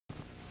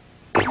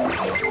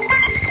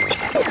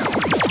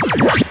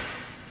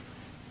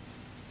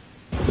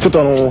ちょっと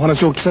お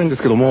話をお聞きしたいんで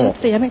すけども。ちょ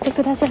っとやめて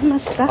くださいま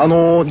すか。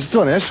実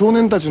はね、少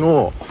年たち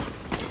の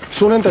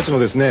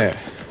ですね、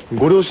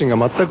ご両親が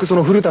全くそ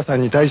の古田さ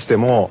んに対して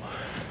も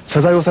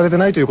謝罪をされて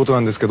ないということ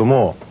なんですけど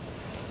も。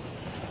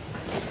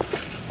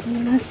す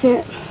みませ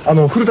ん。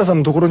古田さん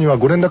のところには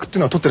ご連絡っていう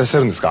のは取ってらっしゃ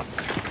るんですか？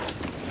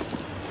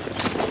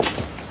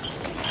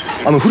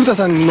古田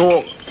さん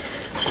の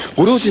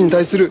ご両親に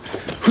対する、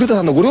古田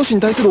さんのご両親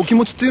に対するお気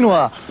持ちっていうの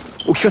は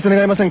お聞かせ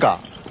願えませんか？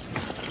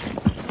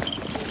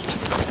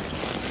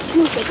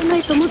申し訳な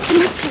いと思ってます。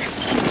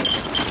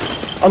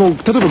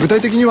例えば具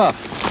体的には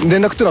連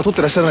絡っていうのは取っ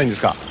てらっしゃらないんで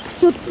すか？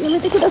ちょっとやめ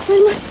てください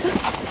ます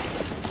か。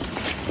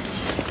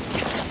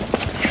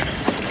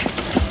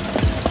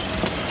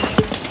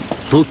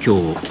東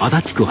京足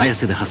立区綾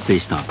瀬で発生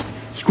した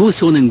非行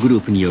少年グル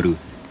ープによる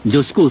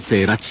女子高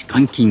生拉致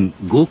監禁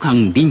強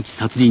姦リンチ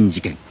殺人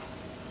事件。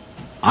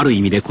ある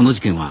意味でこの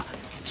事件は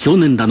少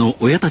年らの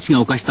親たちが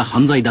犯した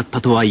犯罪だっ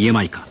たとは言え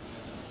まいか。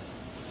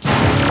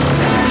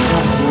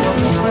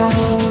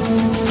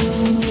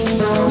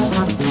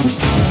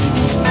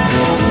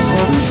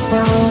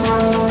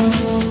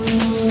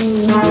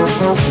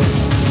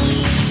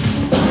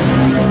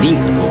林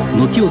家と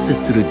軒を接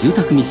する住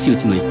宅密集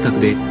地の一角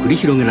で繰り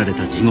広げられ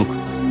た地獄。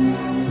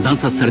惨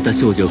殺された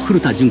少女古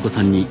田純子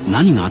さんに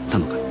何があった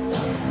のか。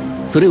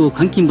それを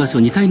監禁場所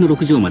2階の6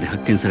畳まで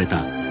発見され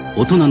た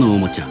大人のお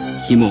もちゃ、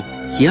紐、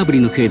火あぶり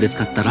の刑で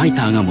使ったライ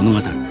ターが物語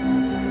る。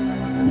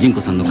純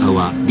子さんの顔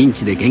はリン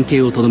チで原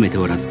型をとどめて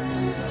おらず、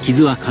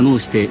傷は化膿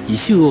して異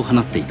臭を放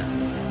っていた。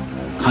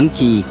監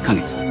禁1ヶ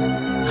月。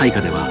配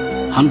下では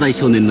犯罪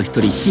少年の一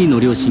人 C の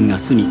両親が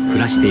住み暮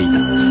らしていた。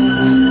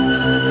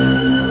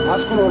あ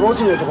そこの路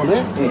地のとこ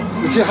ね、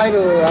うち入る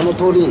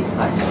通り、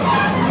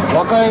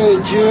若い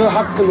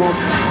18区の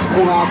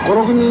子が5、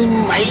6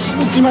人毎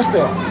日いました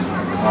よ。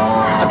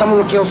頭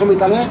の毛を染め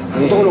たね、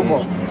男の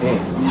子。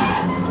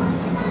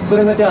そ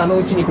れがじゃあ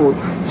うちにこう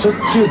しょっ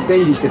ちゅう出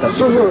入りしてたって。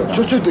そうそう、し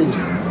ょっちゅう出入りし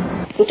て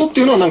た。音って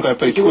いうのはなんかやっ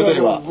ぱり聞こえたり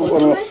は。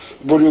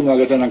ボリューム上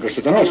げたなんかし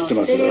てたのは知って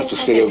ますよ。あと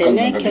ステレオ感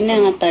なんか去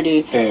年あた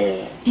りし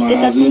てまあ、た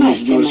のは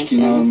知ってました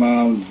よ。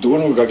まあ、どこ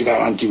のガキだ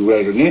なんていうぐら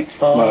いでね、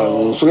まあ、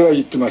それは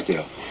言ってました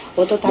よ。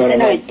音立て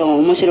ないと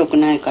面白く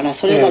ないから、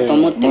それだと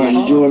思ってました。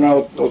まあ、異常な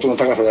音の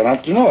高さだな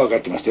っていうのは分か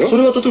ってましたよ。そ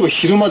れは例えば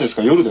昼間です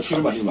か、夜ですか？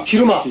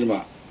昼間。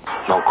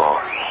なん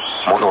か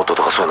物音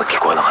とかそういうの聞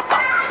こえなかった？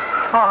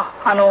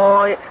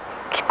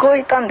聞こ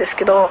えたんです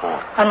けど、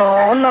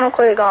女の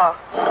声が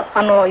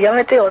や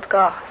めてよと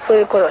かそう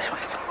いう声をしま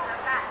した。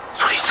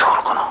それいつ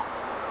頃かな？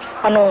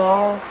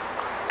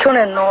去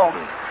年の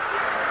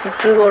い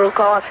つ頃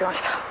か忘れまし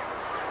た。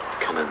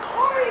去年の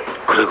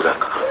くれぐらい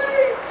かな？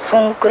そ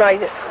んくらい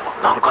です。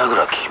何回ぐ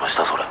らい聞きまし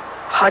たそれ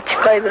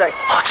？8回ぐらい。8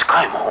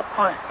回も？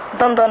はい。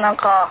だんだんなん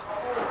か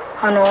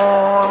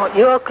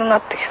弱くな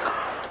ってき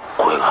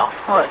た声が。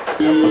はい。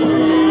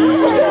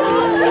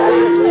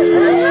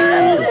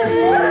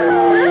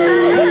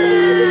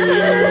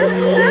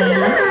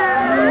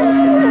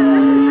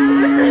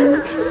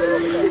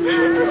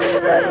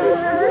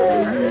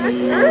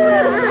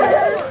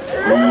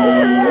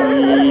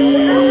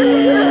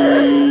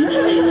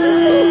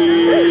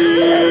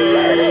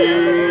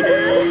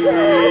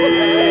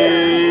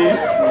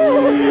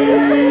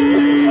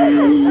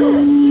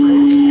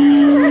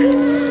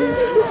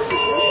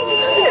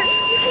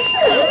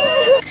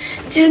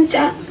純ち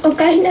ゃん、お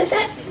かえりなさ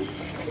い。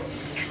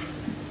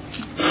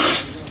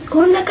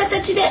こんな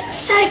形で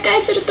再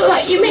会すると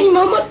は夢に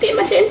も思ってい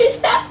ませんで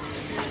した。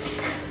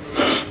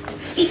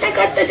痛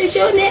かったで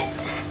しょうね。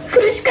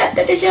苦しかっ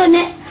たでしょう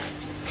ね。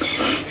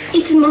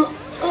いつも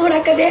おお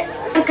らかで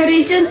明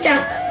るい純ちゃ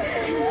ん。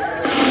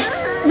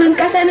文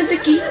化祭の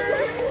時、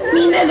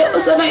みんなで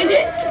お揃い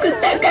で作っ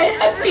た赤い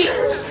ハッピー、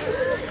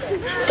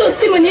とっ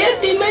ても似合っ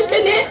ていました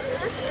ね。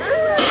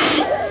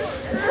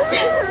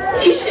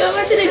一生忘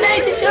れな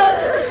いでしょう。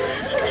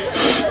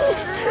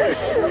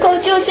校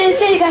長先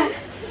生が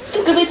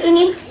特別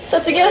に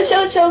卒業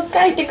証書を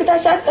書いてく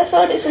ださった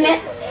そうですね。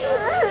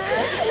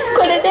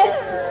これで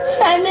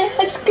3年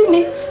8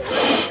組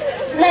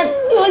なん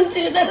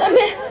47名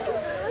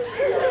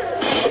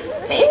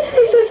みんなで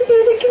卒業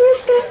できま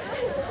した。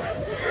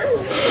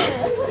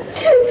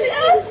純ち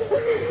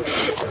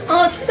ゃ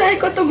ん、お辛い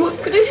ことも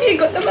苦しい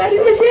こともあり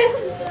ません。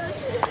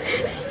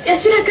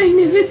安らかに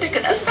眠って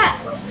くださ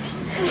い。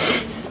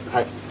は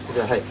い、じ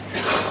ゃあはい。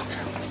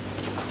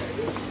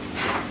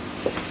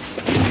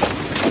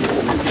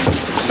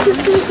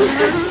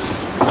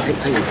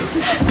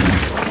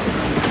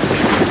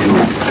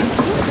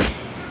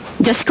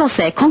女子高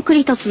生コンク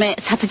リート詰め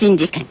殺人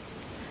事件。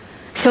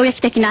衝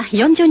撃的な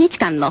40日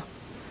間の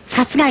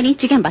殺害リン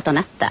チ現場と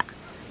なった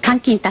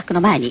監禁宅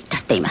の前に立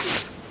っています。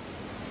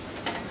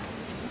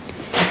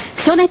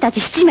少年た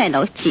ち7名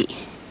のうち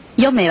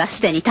4名は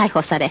すでに逮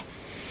捕され、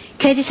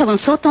刑事処分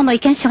相当の意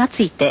見書が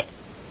ついて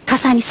家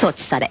裁に送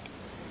致され、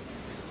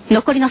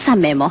残りの3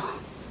名も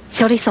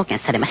書類送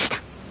検されました。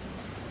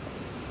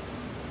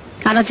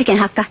あの事件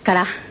発覚か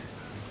ら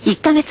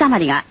1ヶ月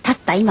余りが経っ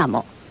た今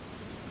も、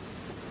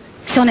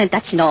少年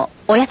たちの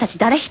親たち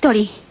誰一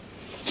人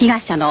被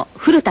害者の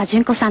古田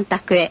純子さん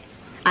宅へ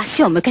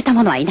足を向けた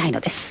者はいないの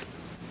です。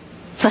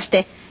そし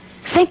て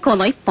線香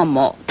の一本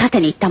も立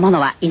てに行った者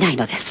はいない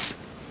のです。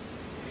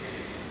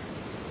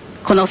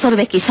この恐る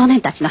べき少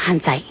年たちの犯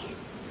罪、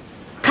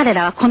彼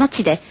らはこの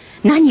地で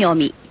何を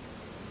見、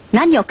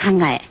何を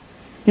考え、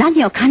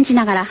何を感じ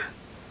ながら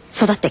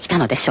育ってきた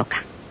のでしょう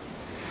か。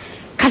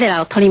彼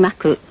らを取り巻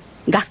く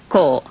学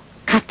校、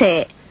家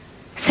庭、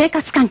生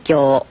活環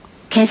境を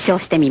検証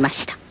してみま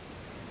した。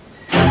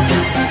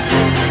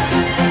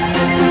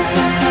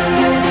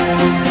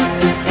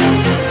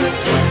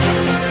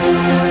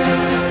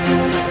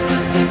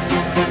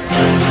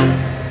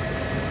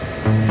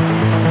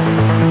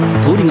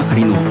通りがか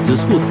りの女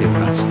子高生を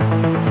拉致、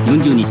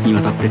40日に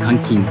わたって監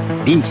禁、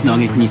リンチの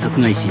挙句に殺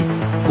害し、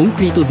コン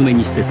クリート詰め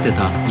にして捨て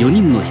た4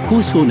人の非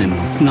行少年の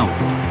素顔と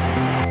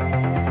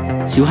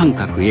は。主犯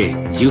格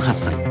A18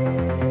 歳、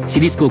私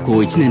立高校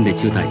1年で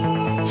中退、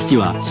父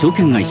は証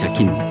券会社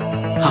勤務、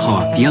母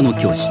はピアノ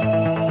教師、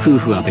夫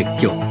婦は別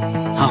居、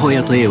母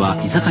親と A は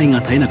いさかいが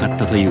絶えなかっ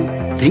たという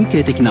典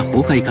型的な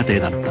崩壊家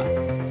庭だった。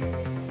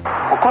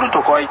怒る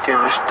と怖いっていう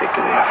のを知ってる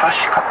けど、優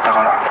しかった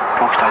から、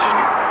僕たち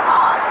には。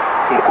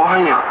後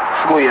輩には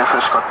すごい優しかっ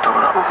たか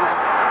ら、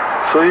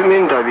そういう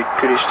面ではびっ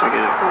くりしたけ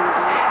ど、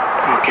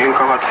喧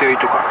嘩が強い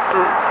とか、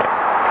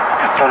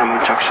やったらむ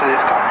ちゃくちゃで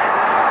すから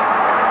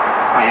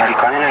ね。やり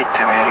かねないって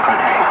言えばやりか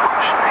ねないか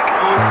もしれ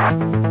ない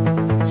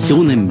けど。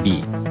少年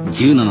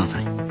B17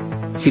 歳、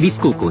私立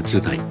高校中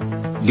退、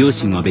両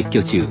親は別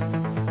居中、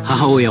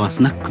母親は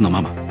スナックの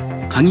ママ、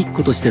鍵っ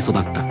子として育っ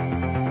た。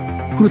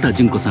古田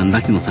純子さん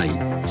拉致の際、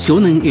少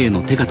年 A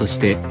の手下とし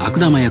て悪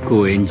玉役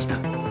を演じた。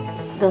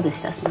どうで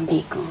した、その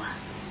B 君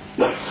は。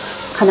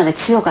かなり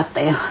強かっ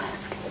たようで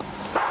すけど。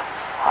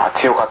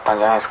強かったん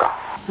じゃないですか。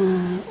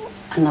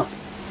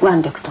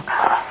腕力と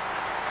か。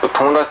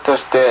友達と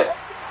して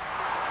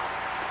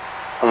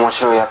面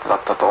白いやつだ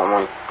ったと思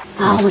い。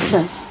面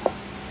白い。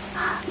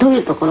どうい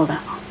うところが。だ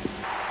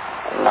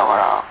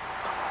か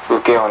ら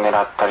受けを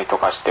狙ったりと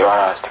かして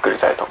笑わせてくれ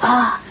たりと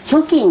か。ひ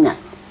ょうきんな。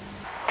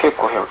結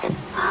構ひょうきん。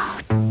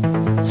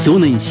少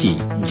年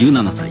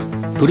C17 歳、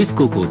都立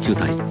高校中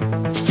退、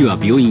父は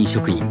病院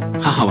職員、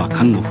母は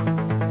看護婦。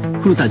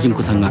古田純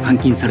子さんが監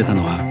禁された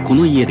のはこ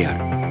の家である。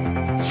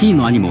 C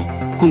の兄も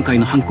今回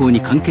の犯行に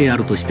関係あ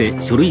るとして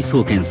書類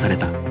送検され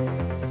た。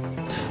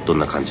どん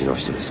な感じの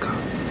人ですか？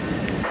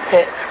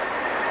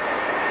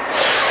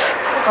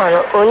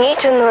お兄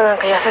ちゃんのなん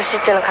か優しい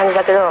っていうような感じ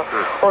だけど、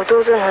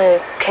弟の方に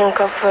喧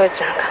嘩っぽいっ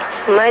ていうのか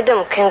な。前で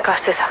も喧嘩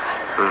してた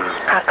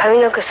から、髪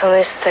の毛染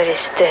めしたり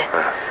して、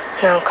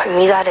なんか乱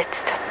れて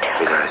たって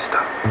いう。乱れ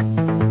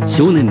てた。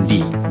少年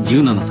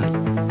D17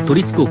 歳、都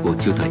立高校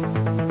中退、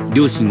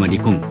両親は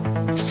離婚、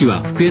父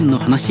は復縁の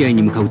話し合い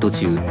に向かう途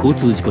中交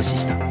通事故死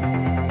した。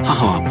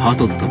母はパー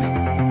ト勤め、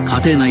家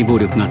庭内暴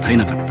力が絶え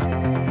なかった。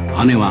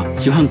姉は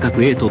主犯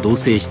格 A と同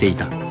棲してい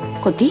た。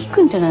これ D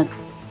君というのは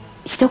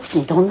一口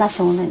にどんな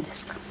少年で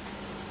すか？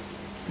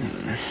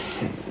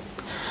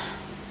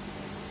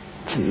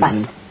な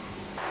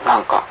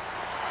んか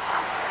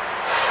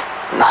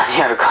何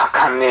やるか分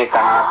かんねえ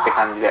かなって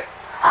感じで。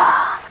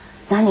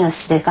何を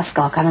しでかす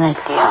か分からないっ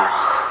てい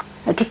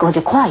う。結構じ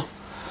ゃ怖い。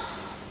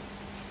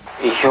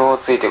意表を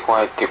ついて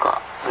怖いっていう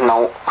か、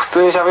普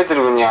通に喋って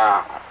る分に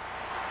は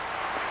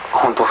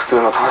本当普通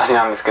の友達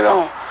なんですけ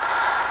ど、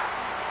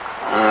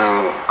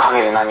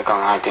陰で何考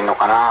えてんの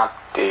かな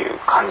っていう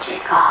感じ。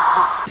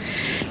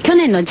去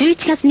年の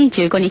11月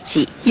25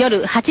日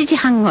夜8時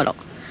半ごろ、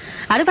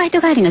アルバイト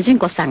帰りの純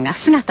子さんが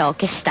姿を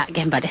消した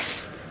現場で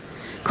す。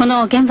こ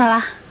の現場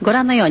はご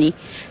覧のように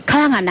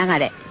川が流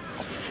れ、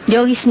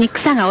両岸に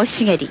草が生い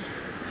茂り、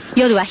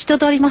夜は人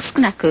通りも少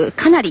なく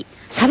かなり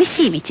寂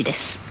しい道です。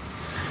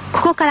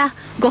ここから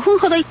5分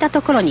ほど行った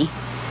ところに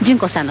純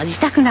子さんの自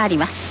宅があり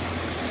ます。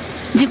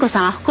純子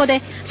さんはここ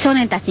で少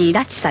年たちに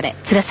拉致され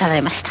連れ去ら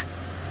れました。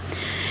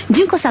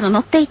純子さんの乗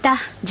っていた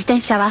自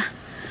転車は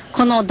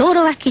この道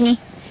路脇にし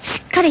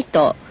っかり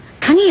と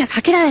鍵が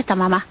かけられた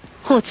まま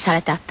放置さ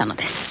れてあったの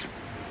です。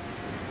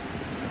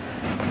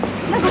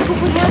なんかこ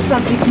こにあった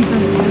って聞いたん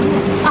ですけ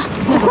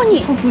ど。ここ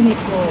にこう。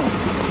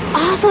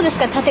そうです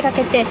か。立てか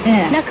けて、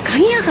なんか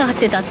鍵がかかっ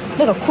てた。だ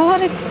から壊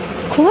れ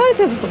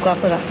てるとか、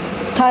ほら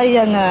タイ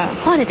ヤが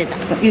壊れてた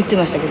言って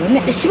ましたけど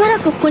ね。でしばら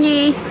くここ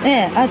に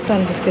あった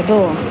んですけ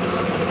ど、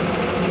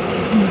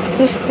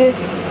そして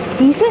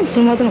2000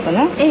年までのか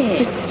な、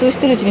そうし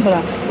てるうちにほ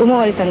らおま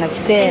わりさんが来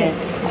て、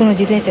この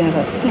自転車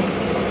が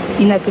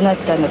いなくなっ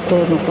たのどう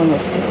のこうのっ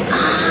て。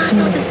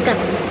そうですか。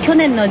去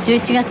年の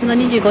11月の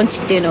25日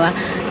っていうのは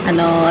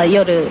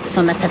夜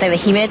そんな例えば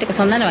悲鳴とか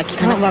そんなのは聞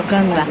かなかった。分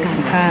かんないです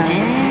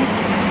ね。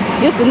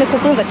よくね、こ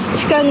こなんか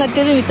痴漢が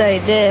出るみた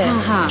いで、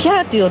キ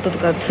ャーっていう音と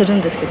かする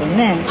んですけど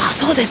ね。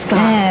そうですか。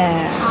だ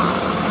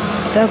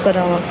か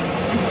ら分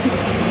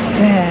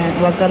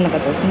かんなかっ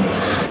たですね。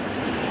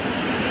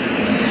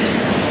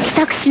帰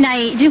宅しな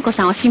い純子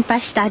さんを心配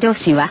した両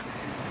親は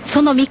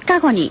その3日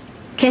後に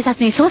警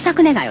察に捜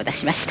索願いを出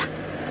しました。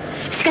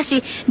しか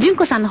し純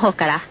子さんの方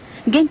から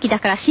元気だ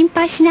から心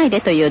配しない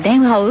でという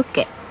電話を受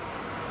け、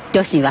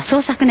両親は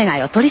捜索願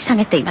いを取り下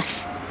げています。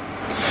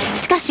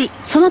かし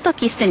その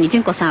時すでに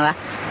純子さんは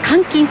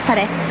監禁さ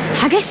れ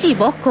激しい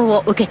暴行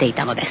を受けてい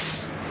たのです。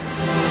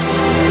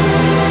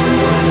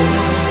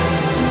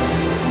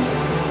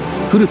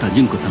古田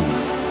純子さんは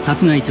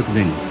殺害直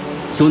前、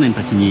少年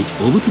たちに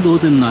お仏同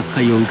然の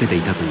扱いを受けて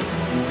いたという。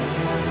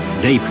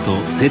レイプと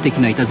性的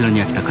ないたずら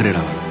に飽きた彼ら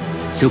は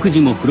食事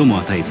も風呂も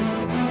与えず、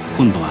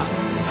今度は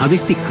サディ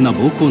スティックな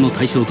暴行の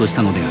対象とし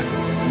たのである。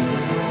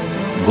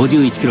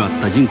51キロあっ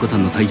た純子さ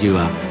んの体重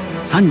は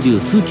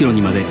30数キロ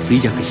にまで衰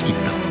弱しきっ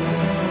た。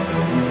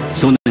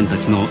少年た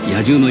ちの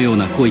野獣のよう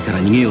な行為から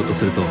逃げようと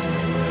すると、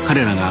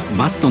彼らが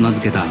罰と名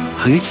付けた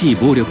激しい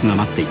暴力が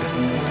待っていた。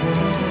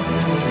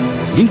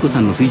純子さ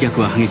んの衰弱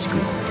は激しく、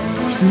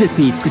筆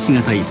舌に尽くし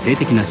がたい性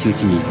的な仕打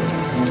ちに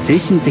精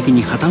神的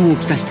に破綻を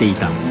きたしてい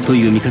たと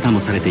いう見方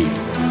もされている。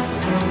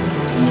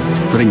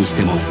それにし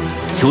ても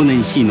少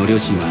年 C の両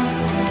親は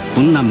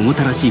こんなむご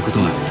たらしいこと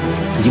が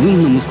自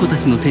分の息子た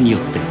ちの手によ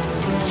って、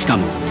しか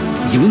も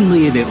自分の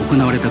家で行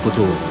われたこ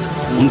とを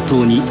本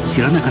当に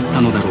知らなかっ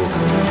たのだろうか。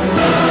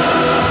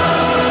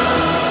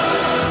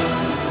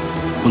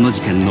この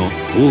事件の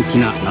大き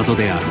な謎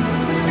である。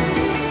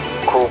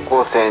高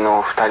校生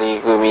の2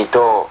人組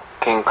と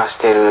喧嘩し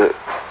てる、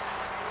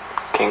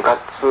喧嘩っ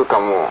つうか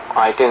もう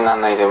相手にな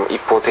らないでも一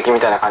方的み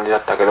たいな感じだ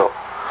ったけど、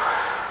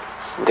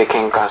で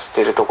喧嘩し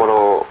てるとこ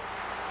ろ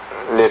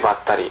でば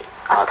ったり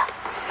あった。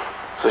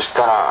そし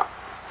たら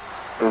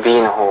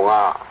B の方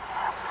が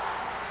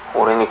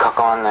俺に関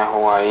わんない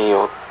方がいい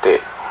よって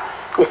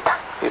言っ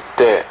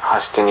て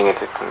走って逃げ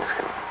てったんです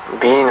けど、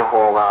 B の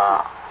方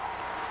が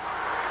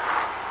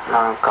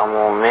なんか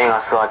もう目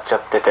が座っちゃ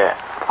ってて。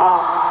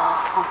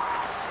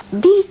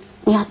B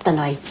に会った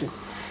のはいつ？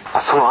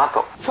その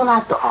後。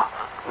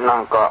な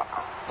んか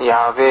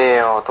やべえ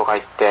よとか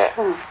言って、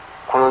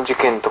この事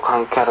件と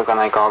関係あるか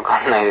ないかわ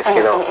かんないです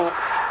けど、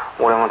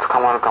俺も捕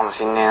まるかも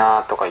しんねえ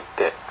なとか言っ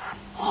て。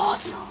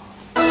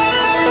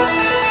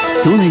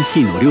少年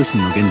C の両親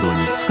の言動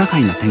に不可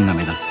解な点が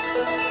目立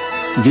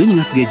つ。12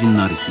月下旬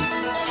のある日、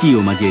 C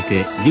を交え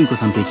て純子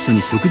さんと一緒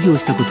に食事を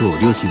したことを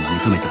両親は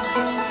認めた。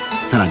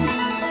さらに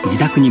自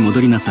宅に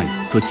戻りなさい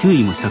と注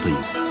意もしたという。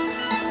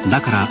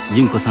だから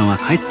純子さんは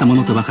帰ったも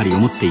のとばかり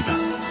思っていた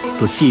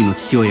と C の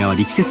父親は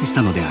力説し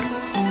たのである。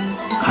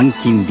監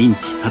禁、リン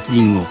チ、殺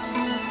人を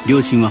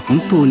両親は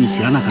本当に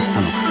知らなかっ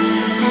たのか。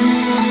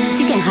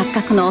事件発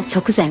覚の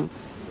直前、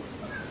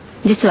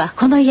実は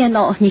この家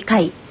の2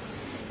階、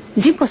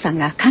純子さん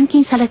が監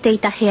禁されてい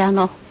た部屋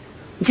の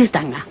絨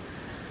毯が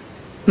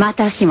真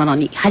新しいもの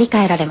に張り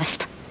替えられまし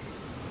た。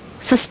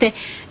そして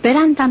ベ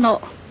ランダ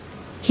の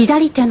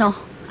左手の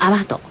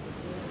雨戸、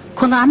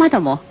この雨戸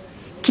も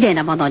きれい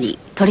なものに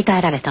取り替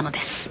えられたので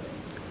す。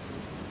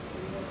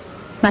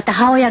また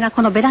母親が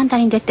このベランダ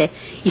に出て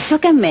一生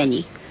懸命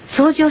に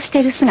掃除をして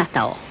いる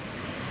姿を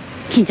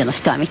近所の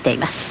人は見てい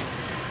ます。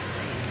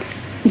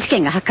事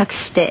件が発覚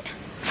して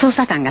捜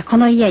査官がこ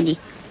の家に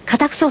家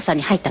宅捜査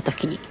に入った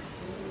時に、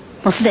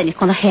もうすでに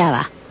この部屋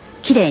は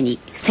きれいに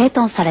整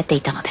頓されて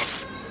いたのです。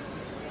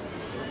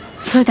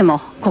それで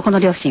もここの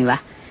両親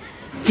は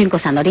純子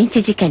さんのリン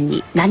チ事件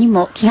に何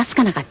も気がつ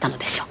かなかったの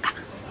でしょうか。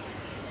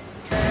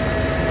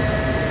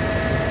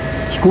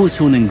非行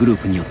少年グルー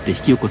プによって引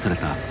き起こされ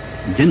た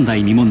前代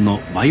未聞の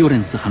バイオレ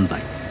ンス犯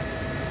罪。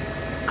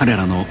彼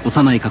らの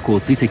幼い過去を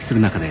追跡する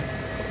中で、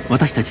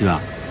私たちは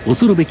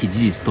恐るべき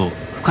事実と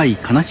深い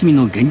悲しみ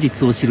の現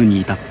実を知る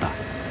に至った。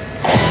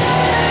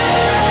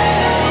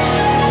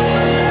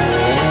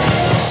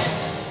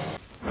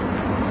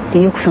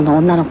でよくその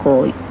女の子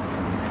をい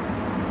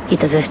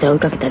たずらしたら追い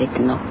かけたりって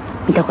いうのを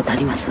見たことあ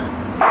ります？やっぱ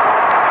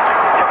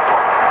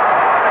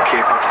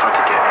計画立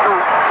てて、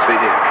それ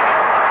で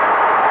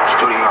一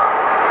人が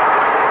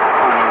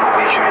女の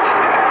子いじめてて、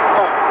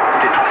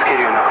で助け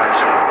るような感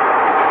じで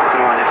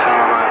車でその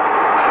まま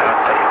さら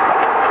ったり、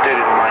ホテル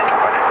の前と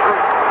かで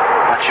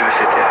待ち伏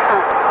せて、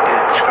で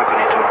近く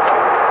に通った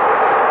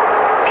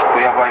結構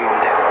やばいもん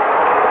で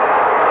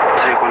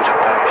連れ込んじゃっ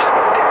たりした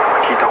って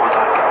聞いたこ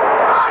とあるけど、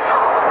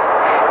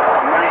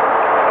あんまり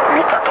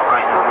見たとか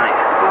いうのはない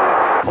ね。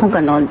今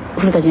回の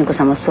古田純子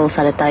さんもそう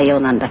されたよ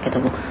うなんだけ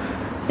ども、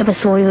やっぱり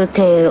そういう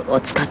手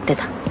を使って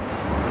た。多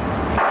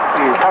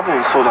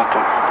分そうだと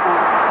思う。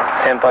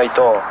先輩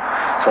と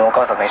そのお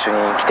母さんが一緒に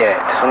来て、で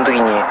その時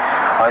に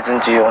あいつ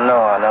んち女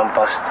がナン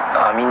パし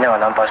みんなが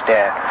ナンパして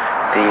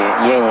で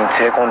家に連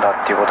れ込んだ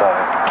っていうことは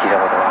聞いた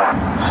ことがある。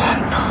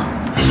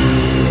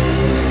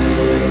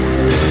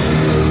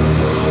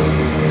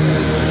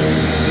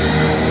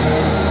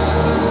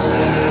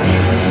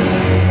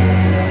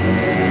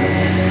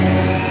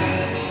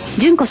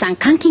純子さん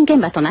監禁現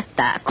場となっ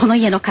たこの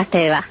家の家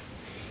庭は、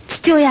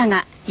父親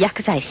が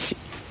薬剤師、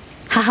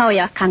母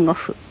親は看護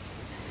婦、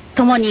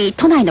ともに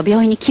都内の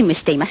病院に勤務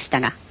していまし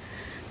たが、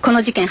こ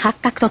の事件発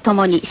覚とと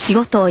もに仕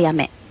事を辞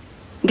め、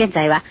現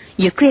在は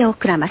行方を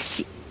くらま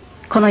し、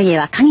この家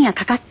は鍵が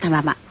かかった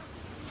まま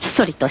ひっ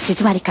そりと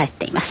静まり返っ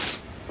ています。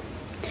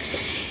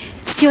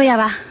父親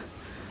は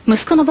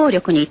息子の暴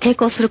力に抵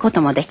抗するこ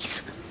ともでき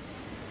ず、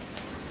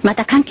ま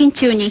た監禁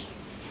中に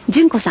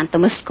純子さん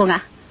と息子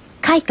が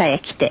開花へ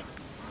来て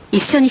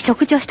一緒に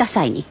食事をした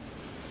際に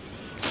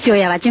父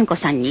親は純子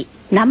さんに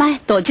名前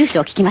と住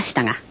所を聞きまし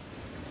たが、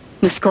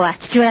息子は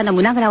父親の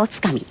胸ぐらを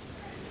つかみ、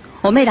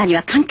おめえらに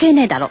は関係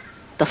ねえだろ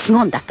と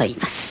凄んだと言い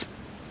ます。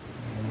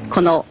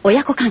この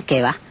親子関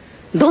係は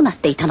どうなっ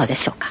ていたので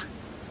しょうか。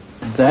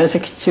在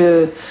籍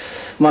中、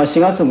4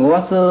月5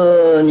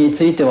月に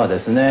ついてはで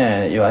す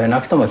ね、言われ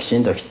なくともきち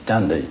んと切った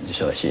んで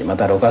しょうし、ま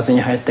た6月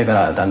に入ってか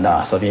らだん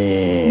だん遊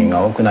び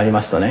が多くなり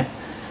ますとね、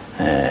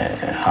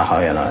母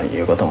親の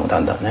言うこともだ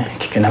んだんね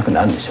聞けなく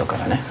なるんでしょうか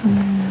らね、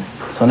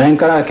その辺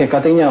から結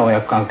果的には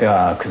親子関係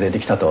は崩れて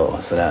きたと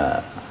それ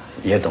は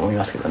言えると思い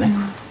ますけどね、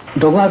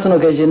6月の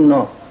下旬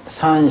の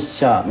三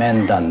者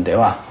面談で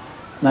は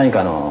何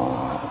か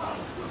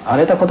荒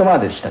れた言葉が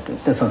出てきたって言う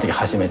んですね。その時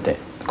初めて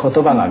言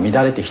葉が乱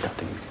れてきた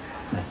という、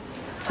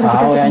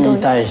母親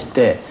に対し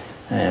て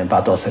罵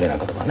倒するよう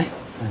な言葉ね、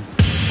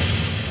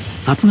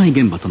殺害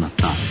現場となっ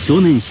た少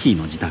年 C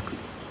の自宅。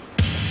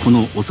こ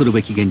の恐る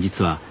べき現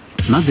実は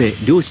なぜ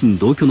両親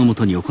同居のも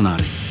とに行わ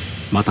れ、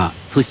また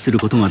阻止する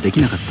ことがで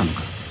きなかったの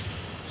か。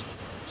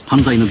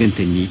犯罪の原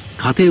点に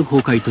家庭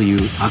崩壊とい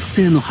う悪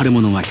性の腫れ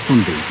物が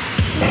潜んでいる。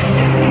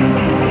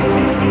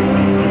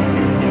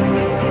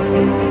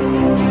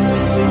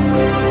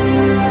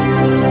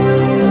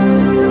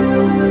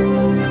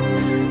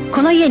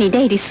この家に出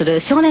入りする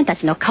少年た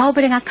ちの顔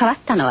ぶれが変わっ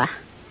たのは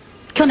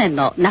去年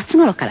の夏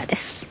頃からで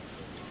す。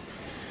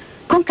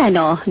今回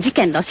の事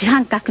件の主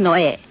犯格の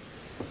A、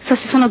 そ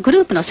してそのグ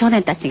ループの少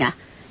年たちが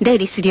出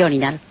入りするように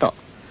なると、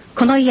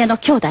この家の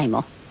兄弟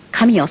も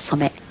髪を染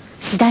め、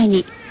次第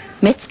に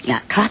目つき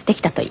が変わって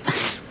きたといいま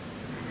す。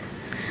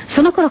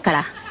その頃か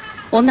ら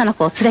女の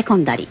子を連れ込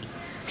んだり、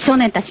少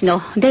年たち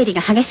の出入り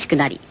が激しく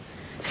なり、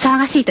騒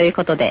がしいという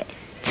ことで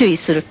注意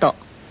すると、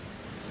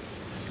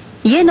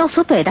家の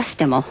外へ出し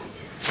ても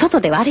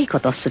外で悪いこ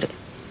とをする、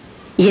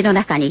家の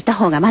中にいた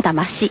方がまだ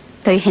マシ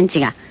という返事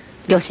が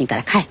両親か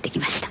ら返ってき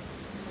ました。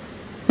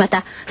ま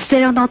たス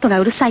テレオの音が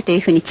うるさいという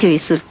ふうに注意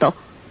すると、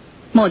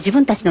もう自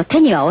分たちの手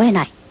には負え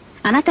ない、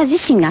あなた自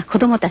身が子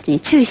供たち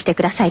に注意して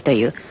くださいと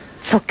いう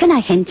そっけな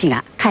い返事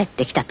が返っ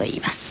てきたとい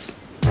います。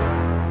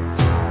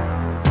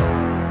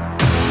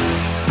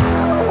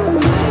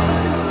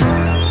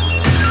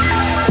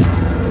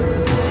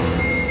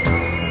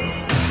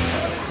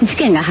事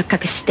件が発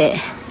覚し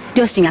て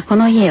両親がこ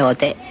の家を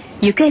出、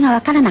行方がわ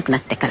からなくな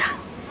ってから、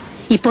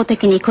一方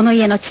的にこの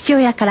家の父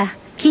親から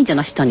近所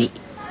の人に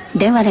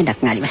電話連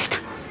絡がありました。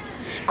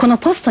この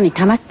ポストに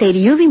溜まっている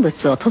郵便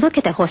物を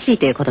届けてほしい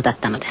ということだっ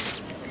たのです。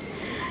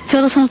ちょ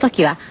うどその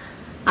時は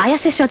綾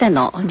瀬署で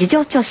の事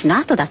情聴取の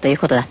後だという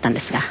ことだったんで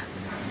すが、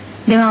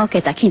電話を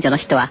受けた近所の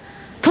人は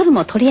取る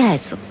もとりあえ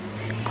ず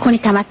ここに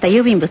溜まった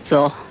郵便物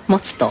を持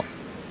つと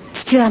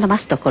父親の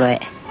待つところ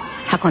へ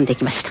運んでい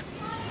きました。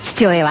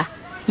父親は、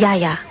いや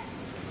いや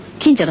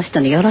近所の人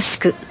によろし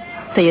く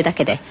というだ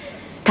けで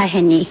大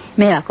変に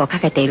迷惑をか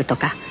けていると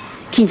か、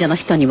近所の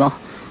人にも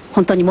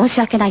本当に申し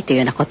訳ないという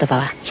ような言葉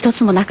は一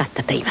つもなかっ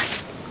たと言いま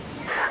す。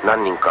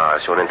何人か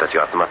少年たち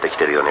が集まってき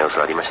てるような様子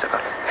はありましたか。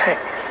はい。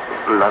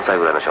何歳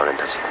ぐらいの少年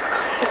たち。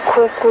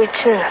高校1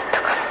年だった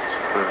か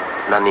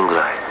な。何人ぐ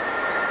らい。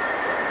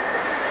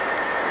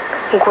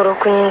5、6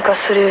人か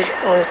それより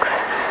多いくら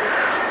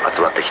い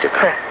集まってきてた。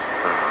はい。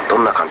ど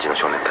んな感じの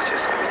少年たちで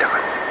すか、見た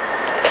感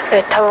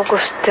じ。タバコ吸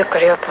ってるか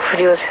らやっぱ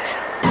不良ですよ。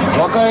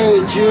若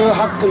い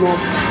18区の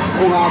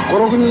子が5、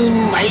6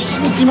人毎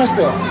日いまし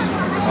たよ。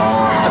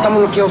頭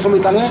の毛を染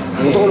めたね、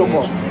男の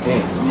子。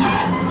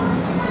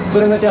そ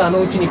れがじゃあ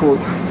うちにしょっ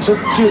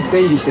ちゅう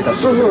出入りしてた。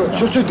そうそう、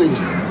しょっちゅう出入り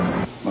して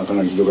た。か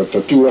なりひどかった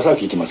っていう噂は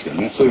聞いてますけど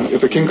ね。そういうや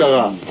っぱり喧嘩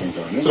がね。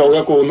それは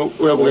親子喧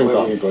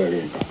嘩。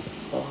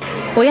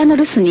親の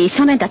留守に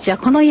少年たちは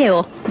この家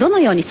をどの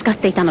ように使っ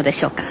ていたので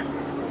しょうか。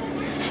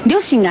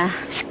両親が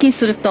出勤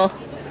すると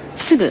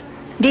すぐ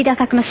リーダー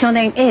格の少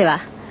年 A は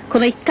こ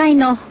の1階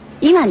の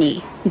居間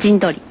に陣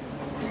取り、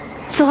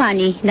ソファー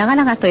に長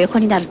々と横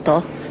になる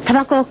とタ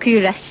バコを食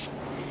うらし、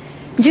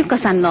純子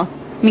さんの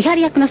見張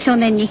り役の少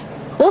年に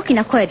大き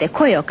な声で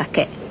声をか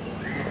け、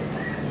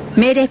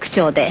命令口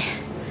調で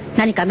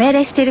何か命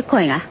令している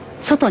声が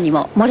外に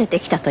も漏れて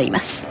きたと言いま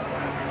す。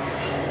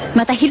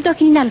また昼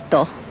時になる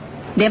と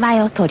出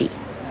前を取り、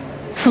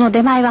その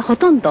出前はほ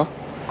とんど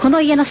こ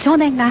の家の少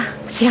年が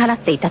支払っ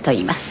ていたと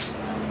言います。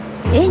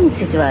 A につ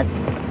いては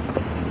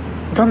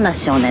どんな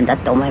少年だっ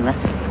て思います？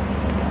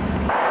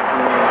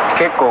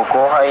結構後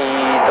輩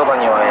とか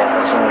には優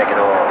しいんだけ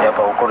ど、やっ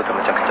ぱ怒ると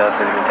むちゃくちゃ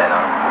するみたいな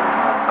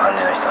感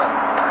じの人だっ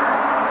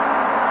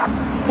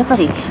た。やっぱ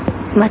り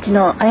町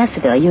の綾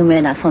瀬では有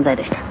名な存在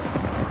でした。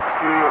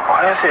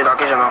綾瀬だ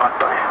けじゃなかっ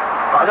たね。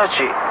足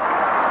立、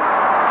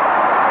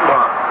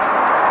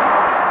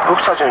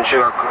僕たちの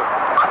中学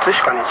葛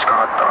飾に近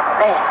かったから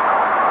ね。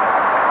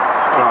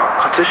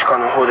葛飾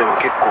の方でも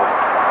結構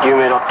有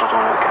名だったと思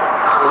うけ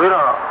ど、俺ら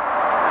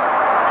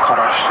か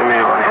らしてみ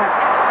ればね、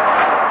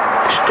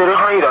知ってる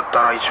範囲だっ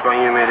たら一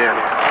番有名だよ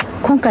ね。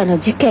今回の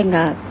事件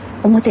が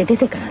表に出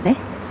てからね、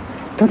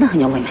どんなふう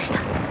に思いました？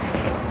最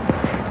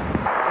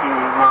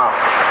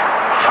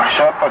初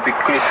はやっぱびっ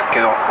くりする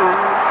けど、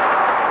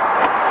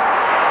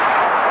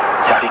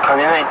やりか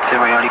ねないって言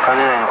えばやりか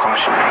ねないのかも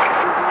しれないけど、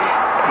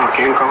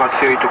喧嘩が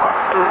強いとか、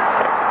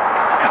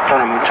やった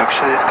らむちゃくち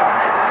ゃですからね。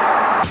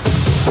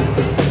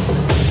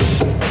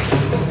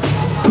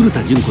古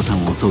田純子さ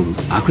んを襲う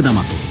悪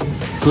玉と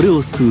それ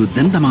を救う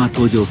善玉が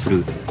登場す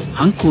る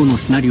犯行の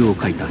シナリオを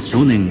書いた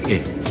少年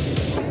A。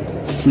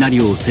 シナリ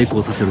オを成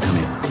功させるた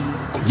め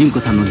純子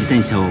さんの自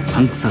転車をパ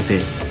ンクさせ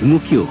動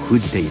きを封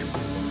じている。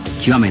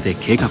極めて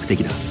計画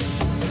的だ。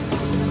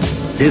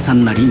凄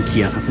惨なリンチ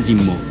や殺人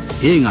も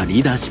A が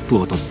リーダーシップ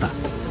を取った。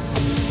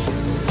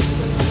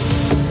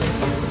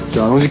じ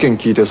ゃあ事件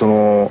聞いて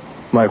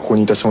前ここ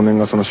にいた少年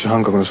がその主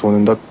犯格の少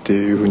年だって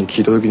いうふうに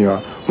聞いた時に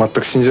は全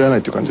く信じられない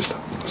っていう感じでした。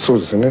そう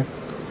ですね。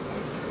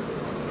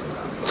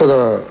た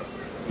だ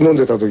飲ん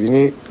でた時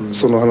に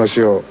その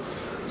話を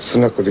ス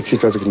ナックで聞い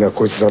た時には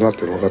こいつだなっ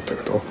ていうの分かった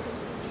けど。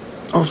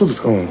あ、そうで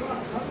すか。も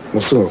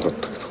うすぐ分かっ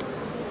たけ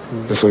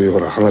ど、でそういうほ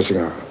ら話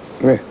が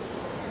ね、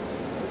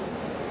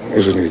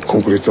要するにコ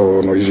ンクリー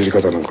トのいじり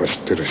方なんか知っ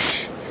てるし。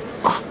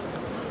だ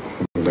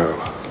から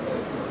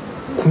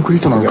コンクリ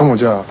ートなんかも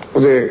じゃあ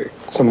で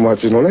この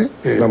町のね、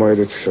名前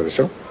出てきたで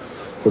しょ。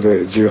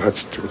で18っ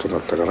ていうことにな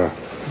ったから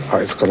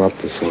あいつかなっ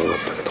てそう思っ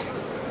たけど。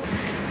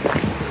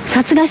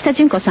殺害した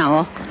純子さん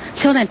を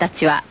少年た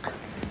ちは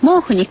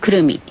毛布にく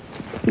るみ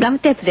ガム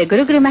テープでぐ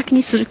るぐる巻き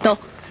にすると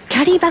キ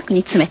ャリーバッグ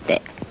に詰め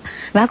て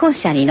ワゴン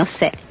車に乗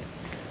せ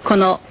こ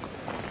の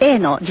A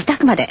の自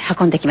宅まで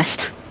運んできまし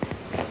た。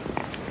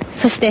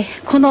そして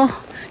この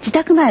自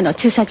宅前の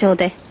駐車場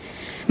で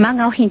漫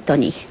画をヒント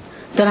に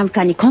ドラム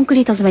缶にコンク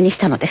リート詰めにし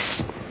たので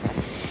す。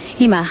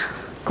今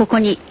ここ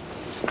に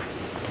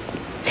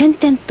点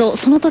々と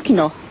その時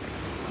の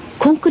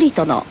コンクリー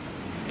トの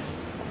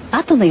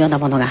跡のような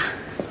ものが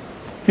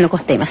残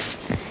っています。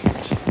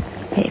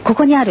こ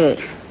こにある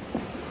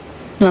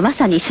のはま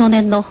さに少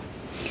年の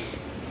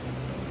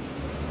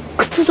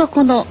靴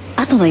底の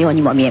跡のよう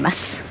にも見えます。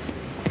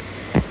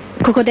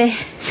ここで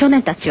少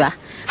年たちは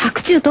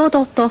白昼堂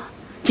々と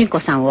純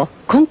子さんを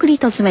コンクリー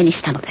ト詰めに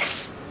したので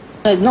す。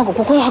なんか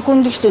ここへ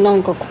運んできてな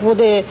んかここ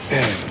で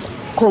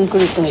コンク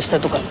リートにした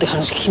とかって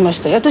話聞きま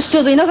した。私ち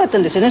ょうどいなかった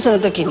んですよね、その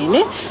時に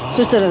ね。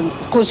そしたら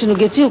今週の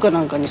月曜かな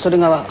んかにそれ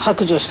が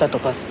白状したと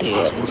かってい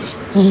う。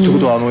というこ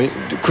とは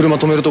車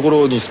止めるとこ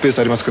ろにスペース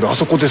ありますけどあ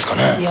そこですか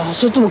ね。いや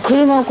それとも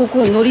車をここ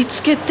に乗り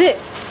付けて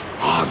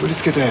乗り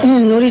付けて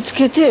乗り付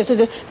けてそれ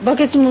でバ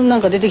ケツもな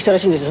んか出てきたら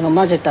しいんですよ、その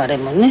混ぜたあれ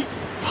もね。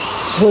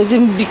それで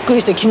びっくり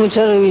して気持ち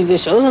悪いで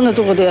しょ、そんな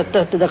とこでやっ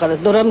たって。だから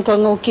ドラム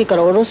缶が大きいか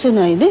ら下ろせ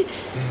ないで、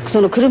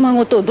その車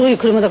ごとどういう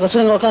車だかそ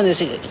れが分かんないで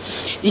す。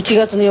1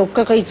月の4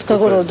日か5日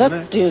頃だっ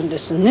ていうんで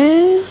す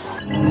ね。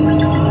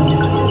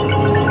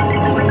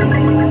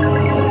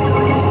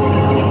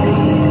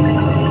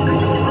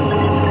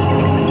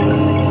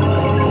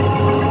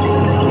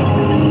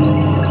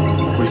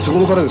いつ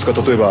頃からですか。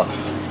例えば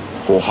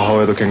母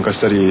親と喧嘩し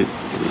たり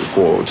ち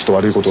ょっと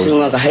悪いことを。中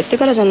学入って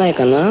からじゃない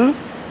かな。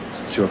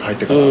中学入っ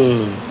てから、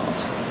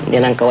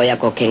でなんか親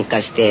子喧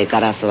嘩してガ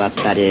ラス割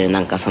ったりな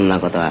んかそんな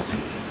ことは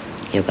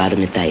よくある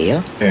みたい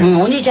よ。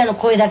お兄ちゃんの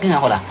声だけ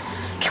がほら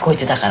聞こえ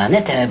てたから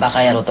ね、てめえバ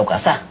カ野郎とか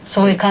さ、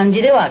そういう感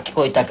じでは聞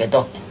こえたけ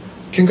ど。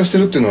喧嘩して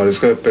るっていうのはあれで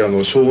すか、やっぱ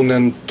り少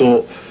年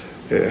と、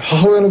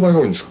母親の場合が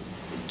多いんですか。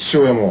父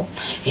親も。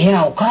い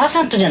やお母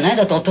さんとじゃない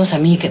だとお父さ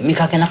ん見か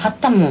けなかっ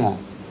たもん。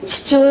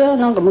父親は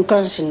なんか無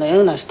関心な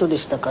ような人で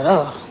したか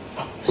ら。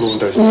子供に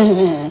対して。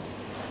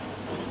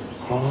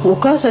お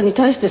母さんに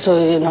対してそう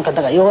いうなんか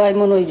だから弱い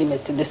者いじめっ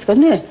ていうんですか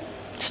ね、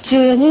父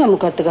親には向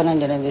かっていかないん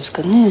じゃないです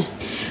かね。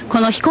こ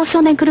の非行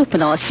少年グループ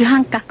の主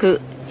犯格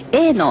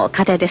A の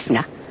家庭です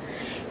が、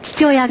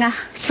父親が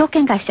証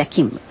券会社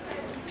勤務、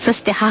そ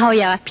して母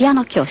親はピア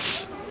ノ教師。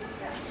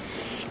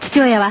父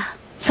親は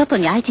外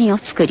に愛人を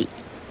作り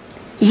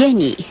家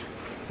に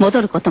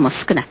戻ることも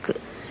少な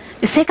く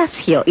生活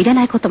費を入れ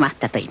ないこともあっ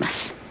たといいます。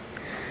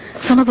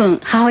その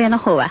分母親の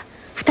方は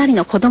2人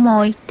の子供を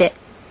置いて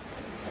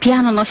ピ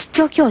アノの出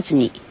張教授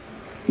に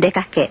出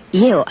かけ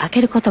家を空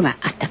けることが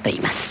あったといい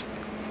ます。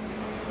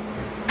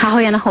母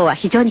親の方は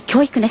非常に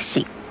教育熱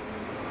心。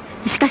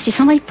しかし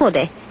その一方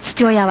で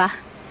父親は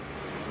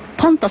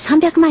ポンと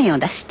300万円を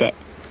出して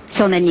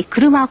少年に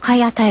車を買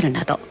い与える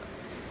など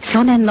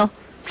少年の好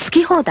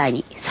き放題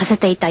にさせ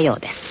ていたよ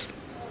うです。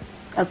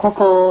こ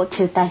こを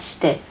中退し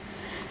て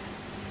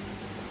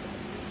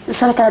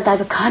それからだい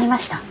ぶ変わりま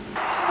した。変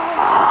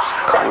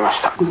わりま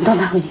した。どん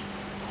なふうに。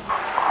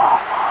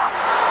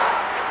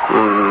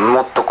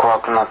もっと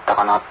怖くなった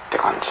かなって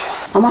感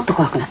じ。もっと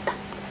怖くなっ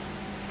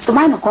た。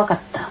前も怖かっ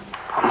た。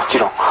もち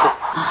ろん。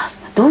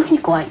どういうふうに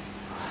怖い。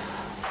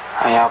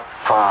やっ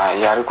ぱ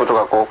やること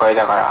が豪快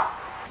だから。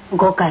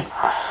豪快、っ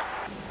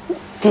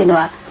ていうの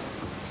は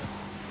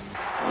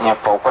やっ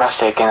ぱ怒らし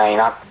ちゃいけない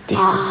なっていう。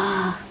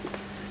な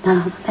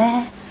るほど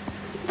ね。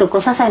些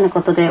細な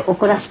ことで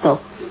怒らすと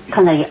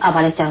かなり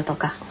暴れちゃうと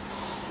か。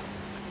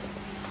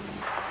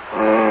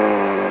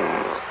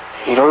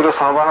いろいろ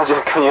その場の状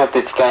況によって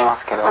違いま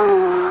すけど、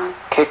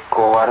結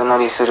構悪乗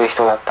りする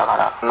人だった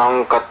から、な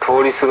んか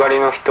通りすがり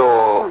の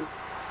人、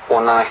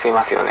女の人い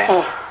ますよね、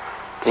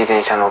自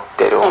転車乗っ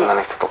てる女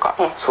の人とか、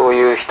そう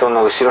いう人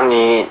の後ろ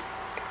に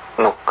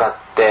乗っかっ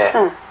て、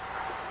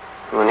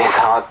胸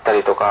触った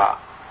りとか、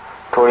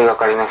通りが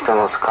かりの人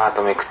のスカー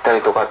トめくった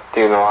りとかって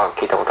いうのは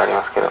聞いたことあり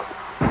ますけど。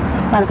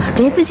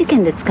レイプ事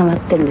件で捕まっ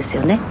てるんです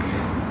よね。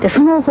で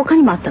その他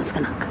にもあったんです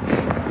か？なんか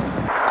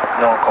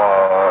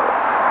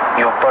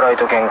酔っ払い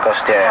と喧嘩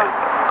して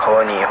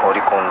川に放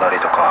り込んだり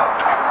とか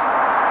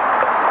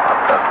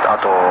あ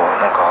と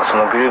なんかそ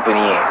のグループに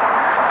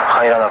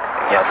入らない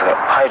やつが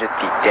入るっ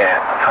て言って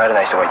入ら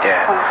ない人がいて、で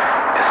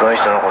その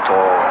人のことを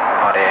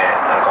な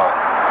んか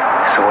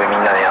すごいみ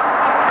んなでやっ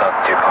た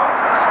っていうか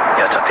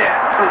やっちゃって、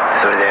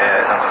それで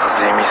なんか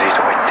殺人未遂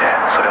とか言って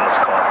それも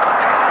捕まった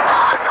っていう。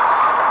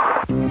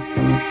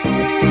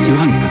主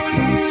犯格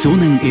少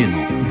年 A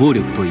の暴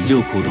力と異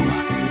常行動は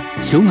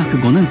小学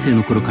5年生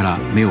の頃から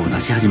芽を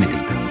出し始めてい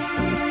た。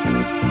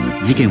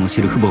事件を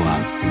知る父母は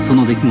そ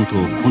の出来事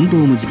をコンド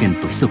ーム事件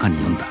と密かに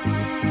呼んだ。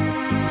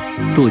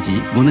当時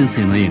5年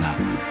生の A が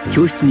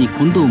教室に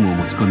コンドームを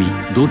持ち込み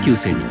同級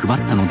生に配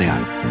ったのであ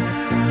る。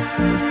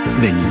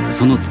すでに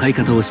その使い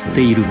方を知っ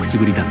ている口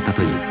ぶりだった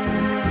という。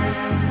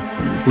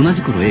同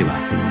じ頃 A は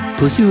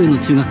年上の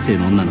中学生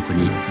の女の子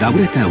にラブ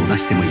レターを出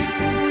してもいる。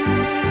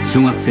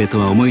小学生と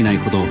は思えない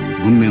ほど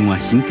文面は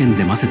真剣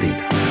でませていた。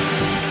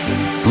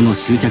その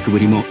執着ぶ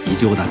りも異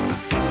常だった。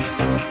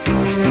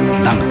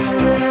だが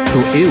と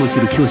A を知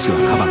る教師は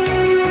かばう。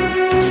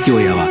父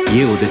親は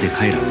家を出て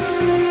帰らず、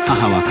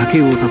母は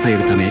家計を支え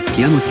るため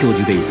ピアノ教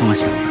授で忙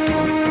しかっ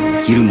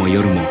た。昼も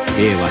夜も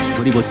A は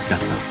一人ぼっちだっ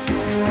た。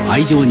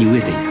愛情に飢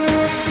えていた。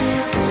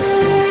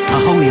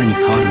母親に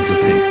代わる女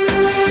性、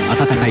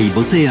温かい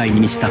母性愛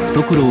に満ちた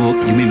懐を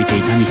夢見て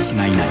いたに違い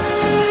ない。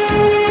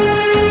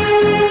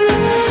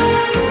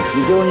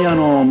非常に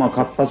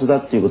活発だ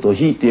っていうことを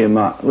ひいて、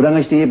裏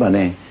返して言えば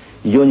ね、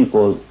非常に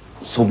粗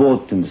暴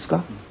っていうんです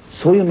か、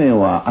そういう面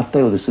はあった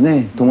ようです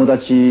ね。友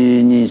達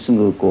にす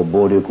ぐ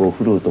暴力を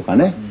振るうとか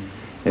ね、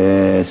そ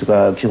れか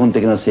ら基本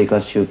的な生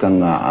活習慣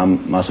が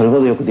それほ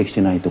どよくでき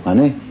てないとか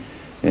ね、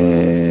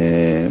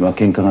喧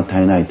嘩が絶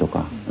えないと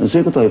か、そう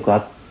いうことはよくあ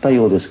った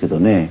ようですけど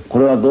ね、こ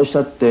れはどうし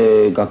たっ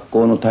て学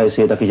校の体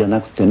制だけじゃ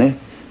なくてね、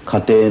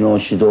家庭の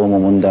指導も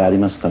問題あり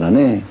ますから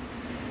ね、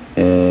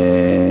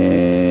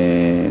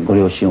ご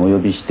両親をお呼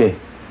びして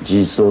事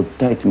実を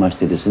訴えてまし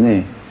てです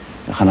ね、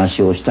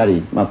話をした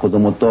り、子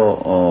供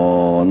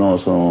との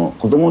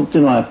子供ってい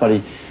うのはやっぱ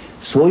り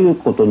そういう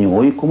ことに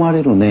追い込ま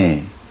れる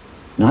ね、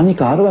何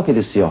かあるわけ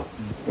ですよ。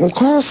お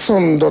母さ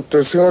んだっ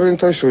てせがれに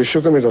対して一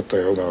生懸命だった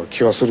ような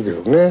気はするけ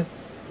どね。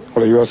こ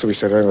れ夜遊びし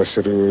たりなんかし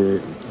て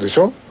るでし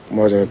ょ、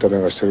麻雀やったり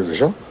なんかしてるで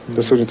しょ、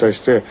でそれに対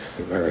して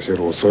なんかして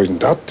る遅いん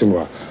だっていうの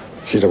は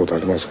聞いたことあ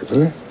りますけど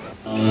ね。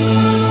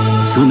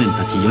少年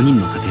たち4人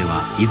の家庭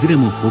はいずれ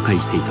も崩壊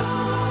していた。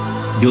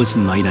両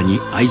親の間に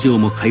愛情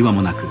も会話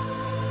もなく、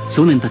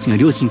少年たちが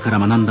両親から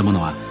学んだも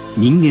のは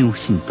人間不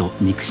信と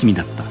憎しみ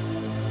だった。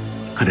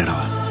彼ら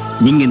は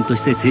人間と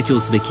して成長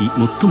すべき最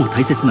も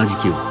大切な時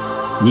期を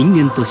人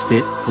間として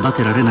育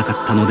てられな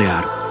かったので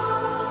ある。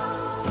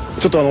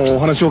ちょっとお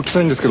話を聞き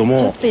たいんですけど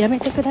も、ちょっとやめ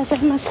てください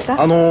ますか。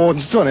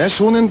実はね、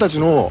少年たち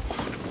の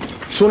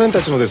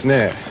です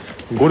ね、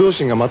ご両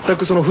親が全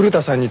く古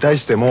田さんに対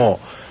しても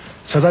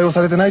謝罪を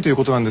されてないという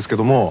ことなんですけ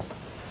ども。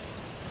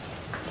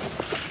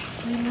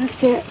すみま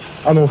せ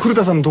ん。古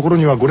田さんのところ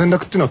にはご連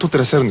絡っていうのは取って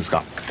らっしゃるんです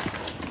か？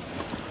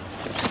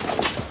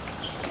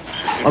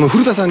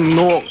古田さん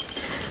の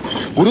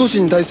ご両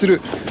親に対す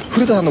る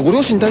古田さんのご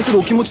両親に対する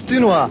お気持ちってい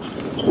うのは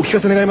お聞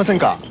かせ願えません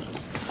か？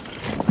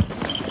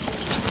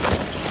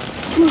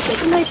申し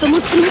訳ないと思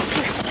ってます。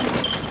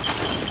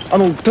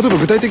例えば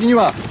具体的に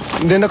は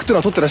連絡っていうの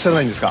は取ってらっしゃら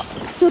ないんですか？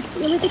ちょっと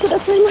やめてくだ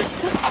さいます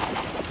か。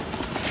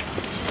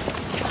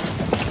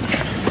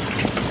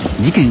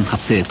事件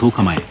発生10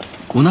日前、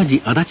同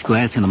じ足立区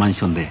綾瀬のマン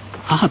ションで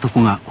母と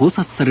子が絞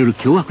殺される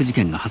凶悪事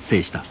件が発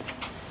生した。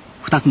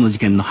2つの事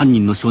件の犯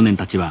人の少年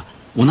たちは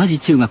同じ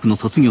中学の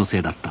卒業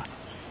生だった。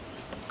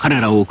彼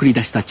らを送り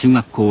出した中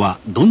学校は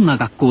どんな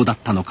学校だっ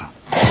たのか。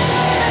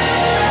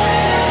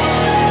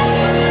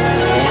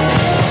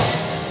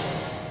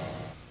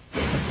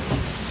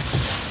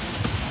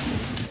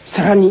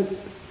さらに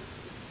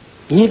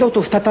二度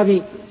と再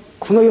び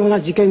このよう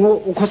な事件を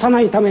起こさ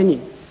ないため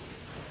に、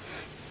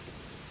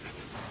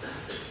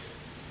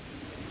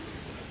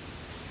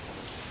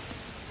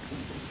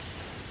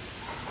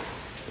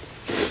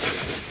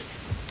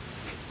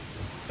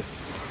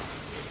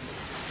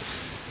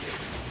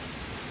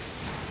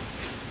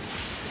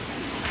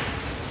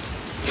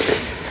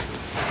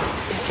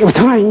お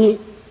互いに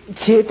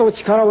知恵と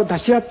力を出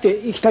し合っ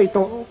ていきたい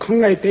と考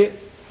えて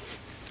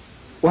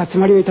お集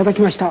まりをいただ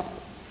きました。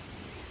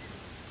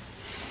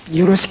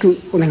よろしく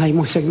お願い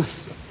申し上げます。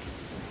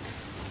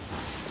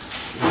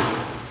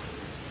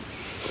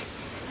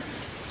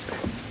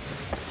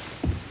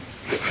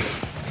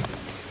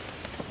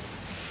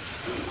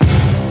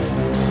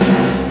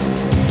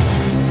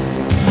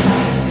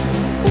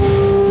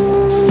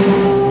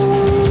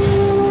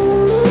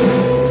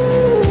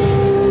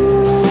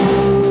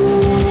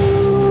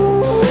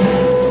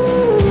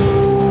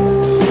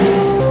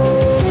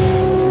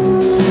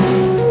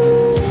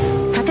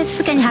立て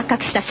続けに発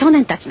覚した少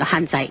年たちの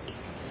犯罪。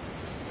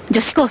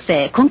女子高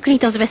生コンクリー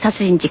ト詰め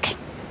殺人事件、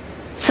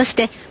そし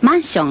てマ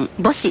ンション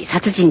母子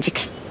殺人事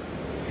件。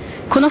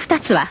この2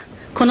つは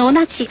この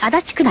同じ足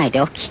立区内で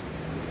起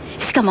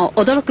き、しかも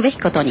驚くべき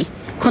ことに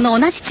この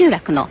同じ中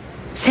学の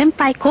先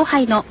輩後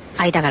輩の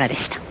間柄で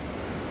した。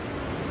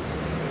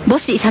母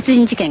子殺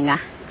人事件が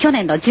去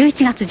年の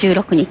11月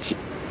16日、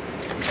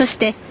そし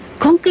て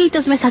コンクリート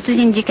詰め殺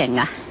人事件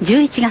が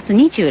11月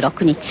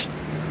26日。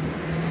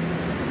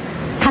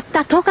たっ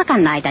た10日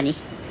間の間に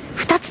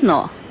2つ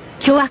の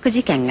凶悪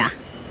事件が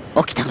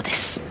起きたので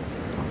す。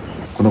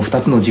この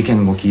2つの事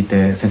件を聞い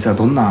て先生は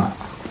どんな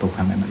ことをお考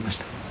えになりまし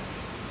た？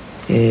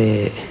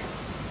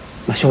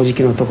正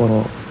直のとこ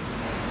ろ、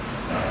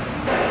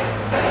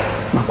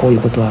こうい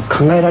うことは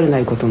考えられな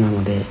いことな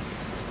ので、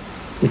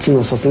うち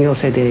の卒業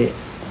生で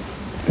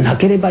な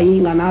ければい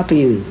いがなと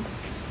いう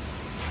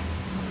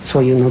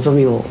そういう望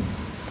みを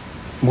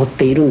持っ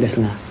ているんで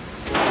すが、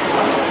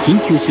緊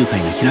急集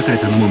会が開かれ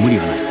たのも無理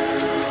はない。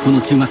こ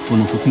の中学校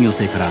の卒業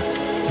生から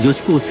女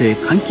子高生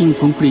監禁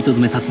コンクリート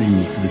詰め殺人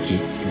に続き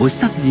母子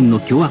殺人の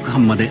凶悪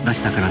犯まで出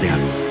したからであ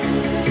る。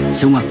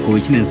小学校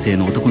1年生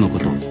の男の子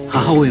と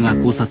母親が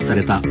絞殺さ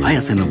れた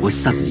綾瀬の母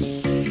子殺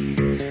人。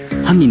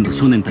犯人の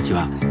少年たち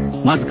は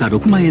わずか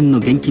6万円の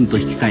現金と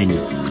引き換えに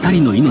2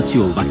人の命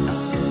を奪っ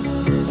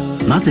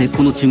た。なぜ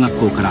この中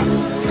学校から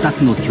2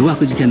つの凶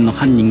悪事件の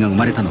犯人が生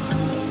まれたのか。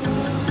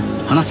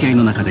話し合い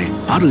の中で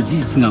ある事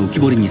実が浮き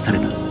彫りにされ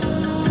た。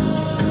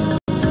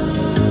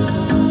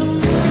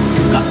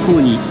学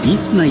校に陰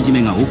湿ないじ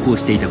めが横行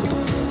していたこと、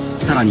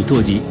さらに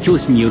当時教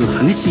師による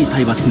激しい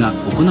体罰が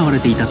行われ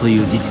ていたとい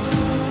う事実、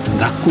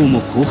学校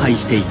も荒廃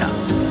していた。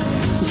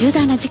重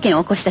大な事件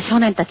を起こした少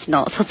年たち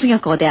の卒業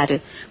校であ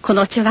るこ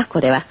の中学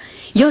校では、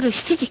夜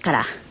7時か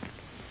ら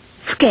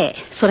府警、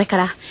それか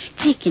ら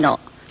地域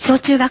の小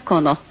中学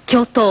校の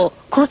教頭、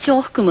校長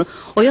を含む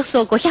およ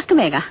そ500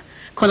名が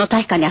この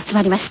体育館に集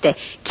まりまして、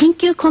緊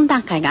急懇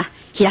談会が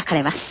開か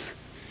れます。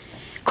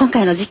今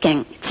回の事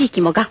件、地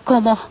域も学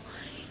校も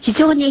非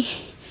常に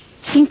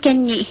真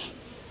剣に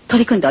取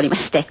り組んでおりま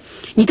して、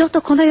二度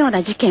とこのよう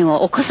な事件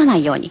を起こさな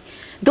いように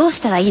どう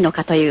したらいいの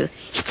かという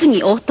質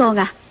疑応答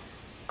が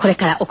これ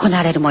から行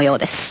われる模様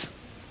です。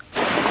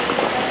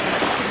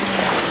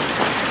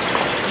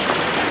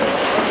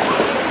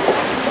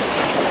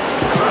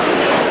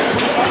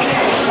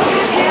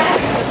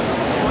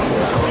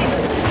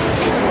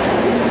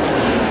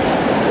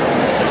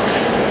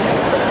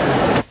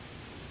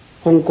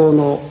本校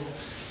の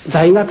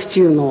在学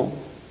中の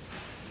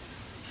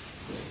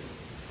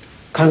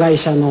加害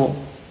者の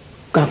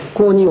学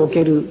校にお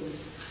ける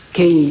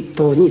経緯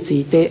等につ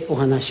いてお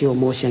話を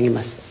申し上げ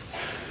ます。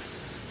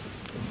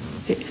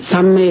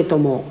3名と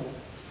も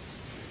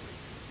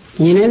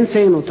2年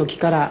生の時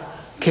か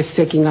ら欠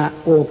席が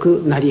多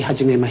くなり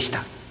始めまし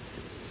た。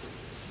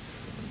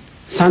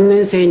3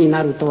年生に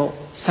なると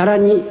さら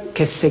に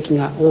欠席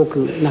が多く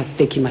なっ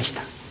てきまし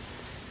た。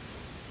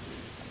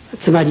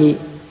つまり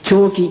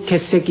長期欠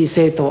席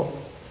生徒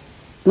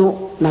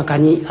の中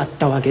にあっ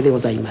たわけでご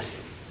ざいま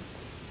す。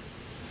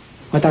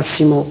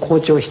私も校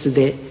長室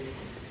で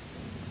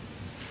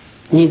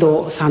2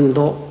度3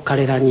度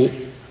彼ら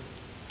に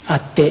会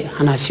って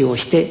話を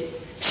して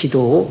指導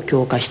を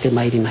強化して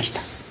まいりまし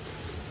た。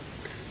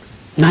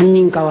何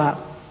人か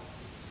は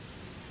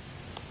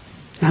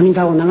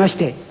涙を流し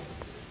て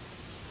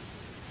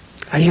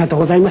ありがとう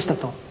ございました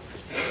と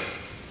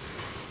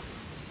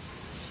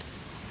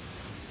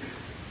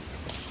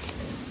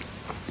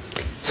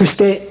そし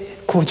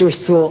て校長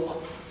室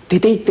を出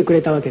て行ってく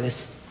れたわけです。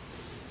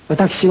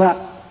私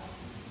は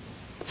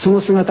そ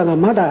の姿が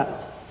まだ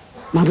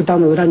まぶた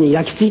の裏に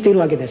焼き付いている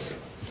わけです。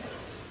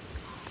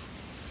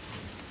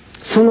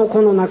その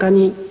子の中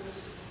に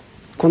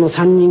この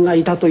3人が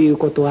いたという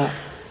ことは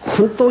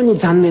本当に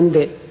残念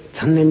で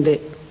た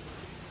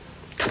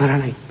まら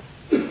ない。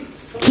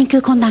緊急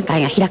懇談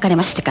会が開かれ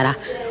ましてから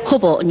ほ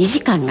ぼ2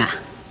時間が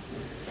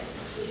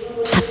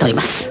経っており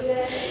ます。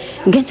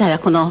現在は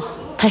この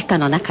体育館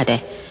の中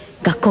で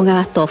学校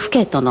側と府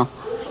警との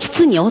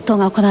質疑応答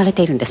が行われ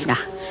ているんですが、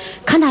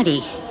かな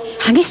り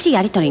激しい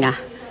やり取りが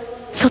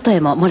外へ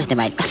も漏れて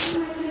まいります。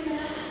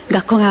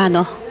学校側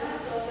の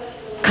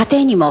家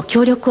庭にも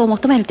協力を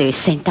求めるという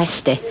姿勢に対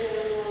して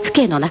府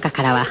警の中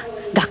からは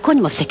学校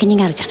にも責任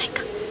があるじゃない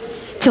か、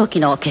長期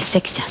の欠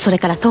席者、それ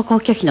から登校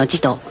拒否の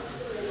児童、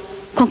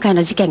今回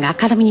の事件が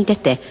明るみに出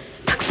て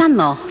たくさん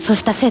のそう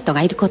した生徒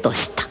がいることを知っ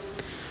た、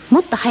も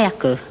っと早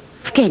く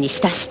府警に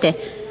知らして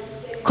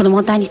この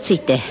問題につい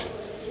て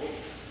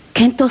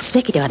検討す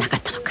べきではなか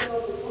ったのか。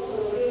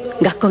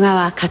学校側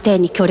は家庭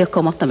に協力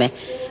を求め、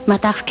ま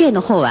た府警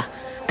の方は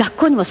学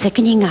校にも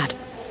責任がある、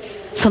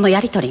そのや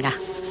り取りが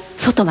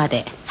外ま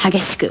で激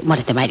しく漏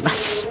れてまいりま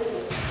す。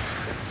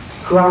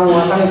不安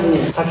を与えず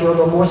に先ほ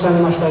ど申し上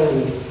げましたよう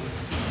に、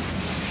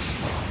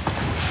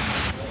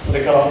そ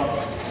れから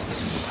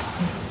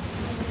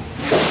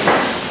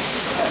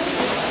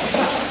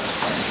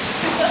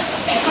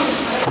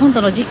今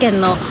度の事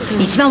件の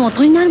一番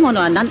元になるも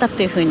のは何だ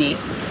というふうに。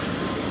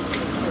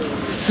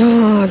そ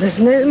うで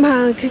すね、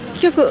結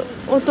局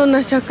大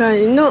人社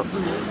会の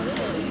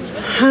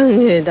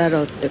繁栄だ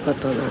ろうってこ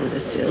となんで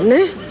すよ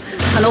ね。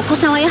お子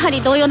さんはやは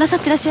り動揺なさっ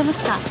てらっしゃいま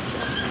すか？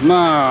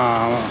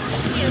ま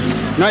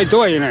あないと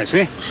は言えないです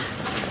ね。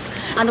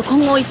今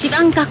後一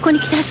番学校に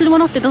期待するも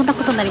のってどんな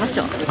ことになりまし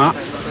ょう？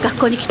学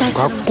校に期待す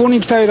る。学校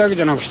に期待だけ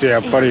じゃなくてや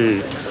っぱ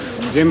り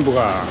全部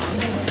が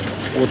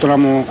大人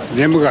も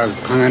全部が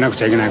考えなく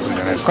ちゃいけないこと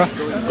じゃないですか。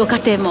ご家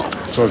庭も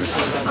そうです。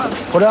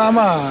これは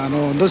まあ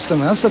どうして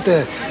もだっ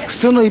て普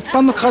通の一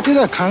般の家庭で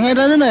は考え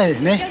られな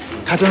いね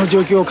家庭の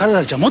状況を彼ら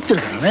たちは持って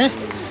るからね。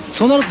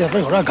そうなるとやっぱ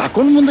りこれは学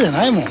校の問題じゃ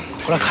ないもん。こ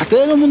れは家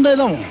庭の問題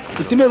だもん。言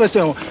ってみれば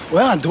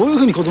親がどういう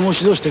ふうに子供を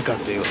指導していくかっ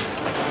ていう。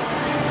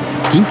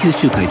緊急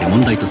集会で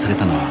問題とされ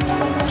たのは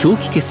長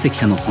期欠席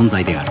者の存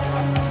在である。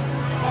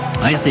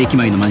綾瀬駅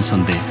前のマンショ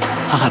ンで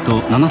母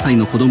と7歳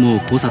の子供を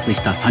絞殺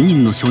した3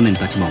人の少年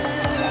たちも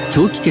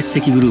長期欠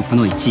席グループ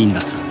の一員だ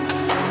った。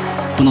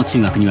この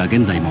中学には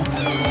現在も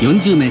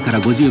40名か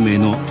ら50名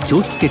の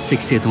長期欠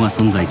席生徒が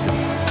存在する。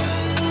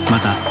ま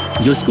た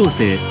女子高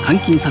生監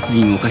禁殺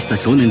人を犯した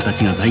少年た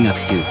ちが在学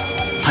中、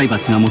体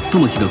罰が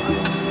最もひどく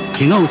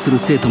怪我をする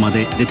生徒ま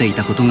で出てい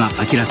たことが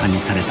明らかに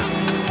された。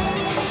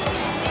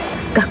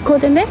学校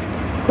でね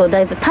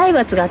だいぶ体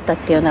罰があったっ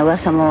ていうような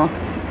噂も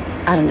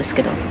あるんです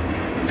けど、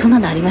そんな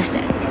のありました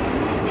よ。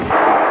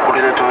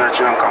俺の友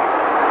達なんかも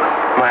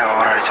前が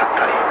割られちゃっ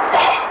たり、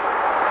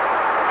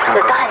そ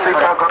れ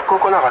から学校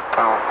来なかっ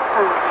たの、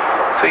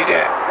それ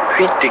で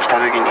フィって来た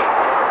時に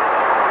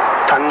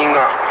担任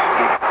が、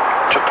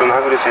ちょっと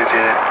殴る先生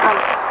で、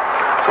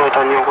その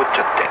担任怒っち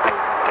ゃって、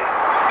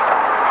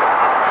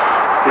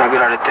殴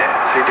られて、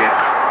それで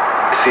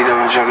水道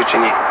の蛇口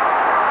に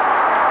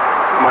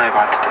前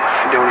歯当てて、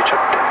それで折れちゃっ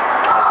て、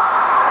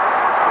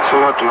そ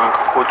の後なん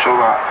か校長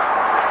が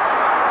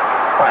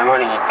謝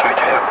りに行ったみ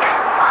たいだって。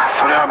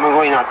それはむ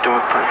ごいなって思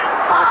ったね。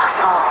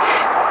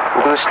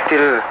僕の知って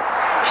る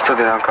人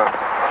でなんか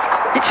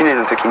1年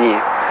の時に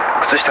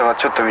靴下が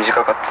ちょっと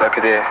短かっただ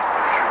けで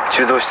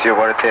中等室呼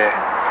ばれて、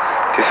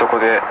でそこ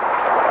で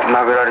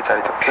殴られた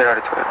りとか蹴ら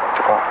れたりと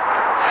か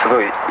す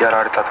ごいや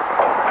られたとか。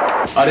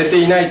荒れて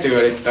いないと言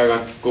われた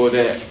学校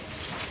で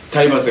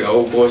体罰が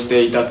横行し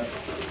ていたっ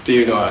て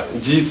いうのは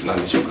事実な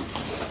んでしょうか？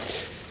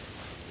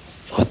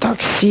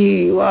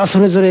私はそ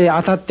れぞれ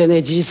当たって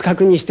ね事実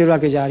確認してるわ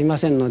けじゃありま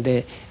せんの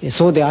で、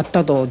そうであっ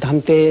たと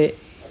断定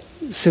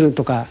する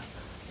とか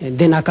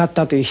でなかっ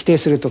たという否定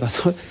するとか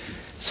そ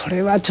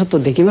れはちょっと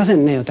できませ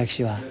んね。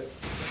私は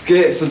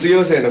卒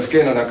業生の父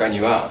兄の中に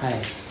は、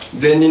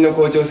前任の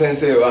校長先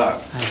生は、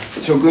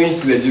職員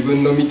室で自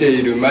分の見て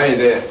いる前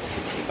で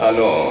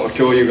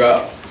教諭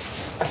が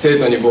生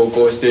徒に暴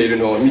行している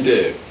のを見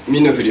て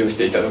見ぬふりをし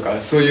ていたと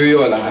か、そういう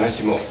ような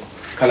話も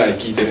かなり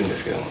聞いてるんで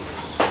すけども。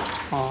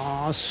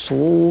そ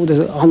うで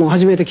す。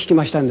初めて聞き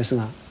ましたんです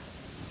が。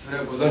それ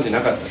はご存知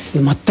なかったで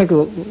すか？全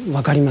く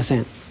分かりませ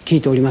ん。聞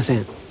いておりません。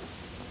よ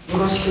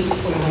ろしく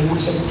お願い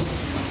申し上げま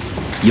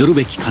す。寄る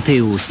べき家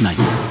庭を失い、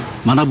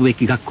学ぶべ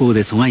き学校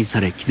で阻害さ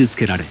れ傷つ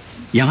けられ、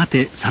やが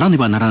て去らね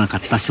ばならなか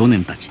った少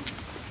年たち。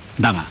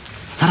だが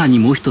さらに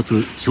もう一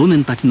つ少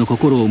年たちの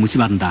心を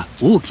蝕んだ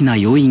大きな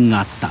要因が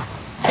あった。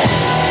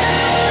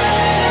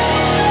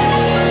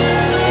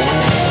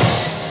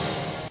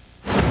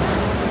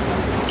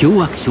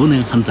凶悪少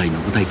年犯罪の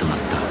舞台となっ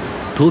た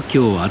東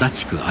京足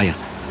立区綾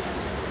瀬。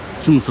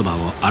すぐそば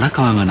を荒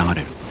川が流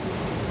れる。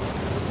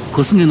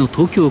小菅の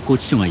東京拘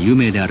置所が有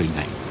名である以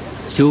外、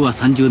昭和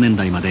30年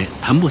代まで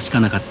田んぼしか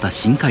なかった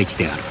新開地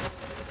である。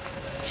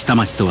下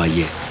町とは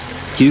いえ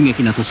急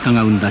激な都市化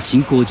が生んだ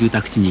新興住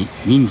宅地に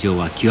人情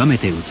は極め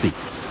て薄い。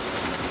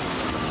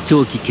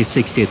長期欠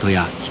席生徒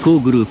や非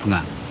行グループ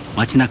が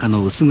街中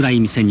の薄暗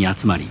い店に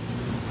集まり、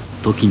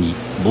時に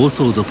暴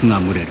走族が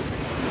群れる。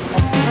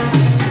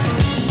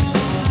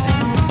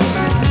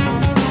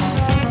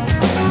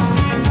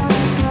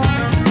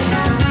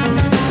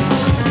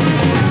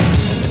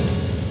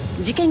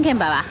事件現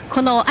場は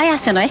この綾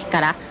瀬の駅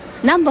から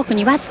南北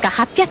にわずか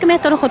800メ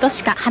ートルほど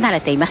しか離れ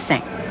ていませ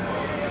ん。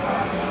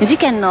事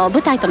件の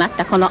舞台となっ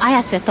たこの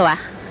綾瀬とは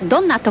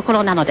どんなとこ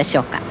ろなのでし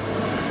ょうか。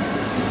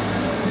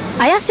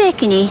綾瀬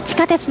駅に地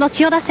下鉄の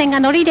千代田線が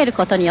乗り入れる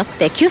ことによっ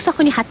て急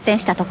速に発展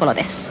したところ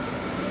です。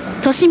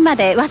都心ま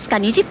でわずか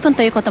20分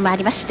ということもあ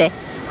りまして、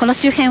この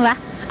周辺は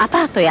アパ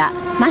ートや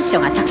マンショ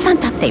ンがたくさん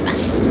建っていま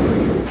す。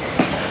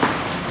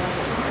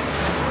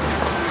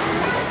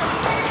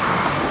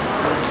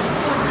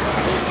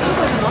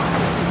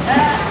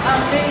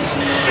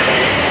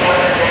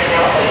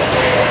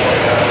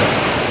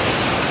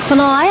こ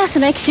の綾瀬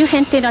の駅周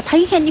辺っていうのは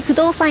大変に不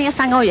動産屋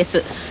さんが多いで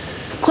す。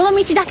この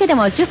道だけで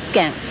も10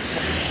軒、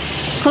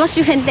この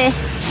周辺で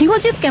4、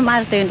50軒もあ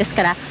るというんです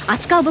から、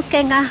扱う物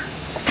件が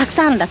たく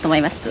さんあるんだと思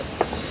います。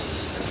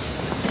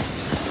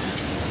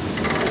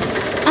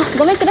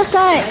ごめんくだ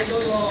さい。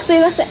すい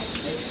ません。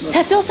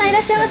社長さんいら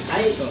っしゃいます。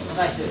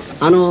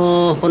こ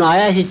の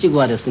綾瀬地区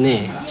はです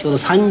ね、ちょうど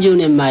30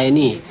年前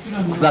に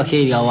区画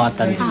整理が終わっ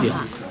たんですよ。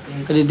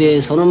それ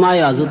でその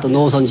前はずっと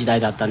農村時代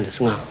だったんで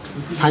すが、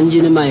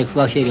30年前区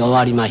画整理が終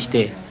わりまし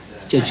て、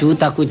住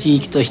宅地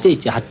域とし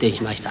て発展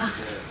しました。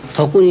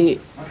特に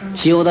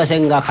千代田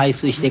線が開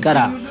通してか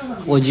ら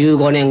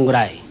15年ぐ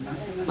らい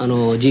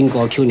人口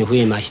が急に増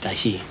えました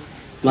し、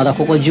まだ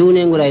ここ10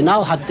年ぐらいな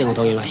お発展を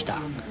遂げました。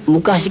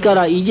昔か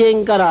ら以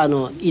前から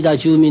井田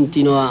住民って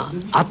いうのは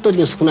圧倒的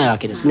に少ないわ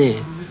けですね。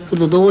そ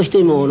れとどうし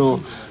ても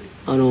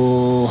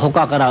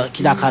他から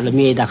北から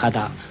見えた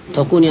方、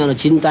特に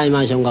賃貸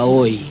マンションが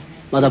多い、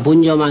また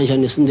分譲マンショ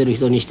ンに住んでる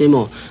人にして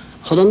も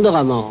ほとんど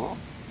がも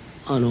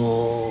う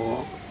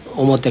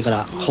表か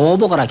ら方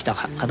々から来た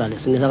方で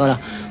すね。だから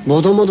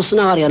もともとつ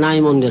ながりがな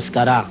いもんです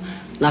から、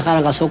なか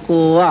なかそ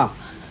こは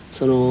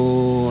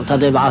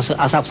例えば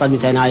浅草み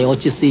たいなああいう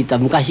落ち着いた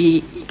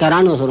昔か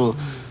らの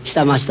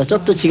下町とちょ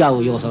っと違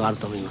う要素がある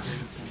と思います。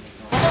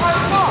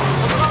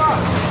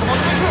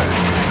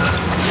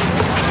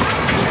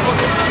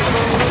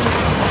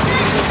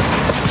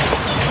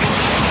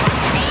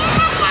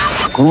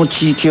この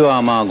地域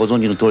はご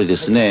存知の通りで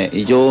すね、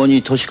非常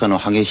に都市化の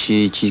激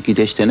しい地域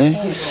でして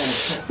ね、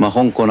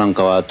香港なん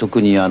かは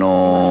特に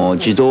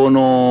自動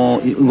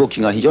の動き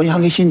が非常に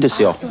激しいんで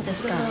すよ。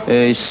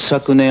一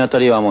昨年あた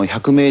りはもう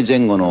100名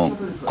前後の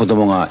子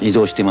供が移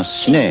動してます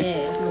し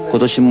ね、今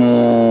年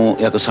も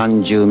約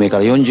30名か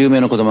ら40名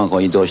の子供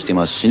が移動して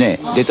ますしね、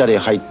出たり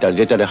入ったり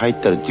出たり入っ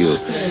たりという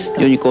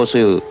非常にそ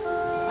ういう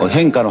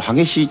変化の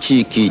激しい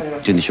地域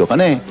っていうんでしょうか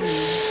ね。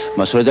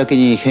それだけ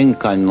に変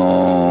化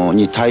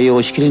に対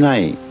応しきれな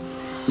い、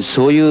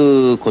そう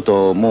いうこ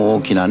とも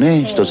大きな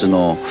ね一つ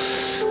の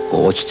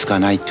落ち着か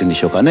ないっていうんで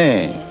しょうか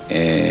ね、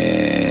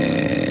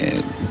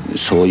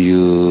そう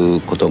い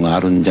うことがあ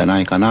るんじゃ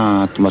ないか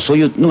なと、そう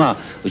いうのが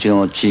うち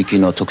の地域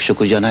の特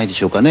色じゃないで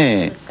しょうか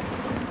ね。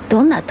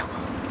どんなとこ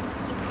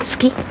好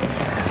き？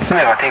住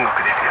めば天国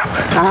で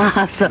すよ。あ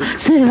あ、そう、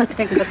住めば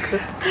天国。な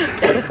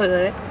るほど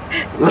ね。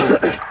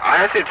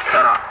綾瀬っつっ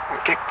たら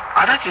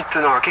足立っつ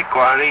うのが結構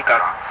悪いか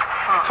ら、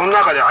その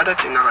中で足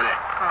立の中で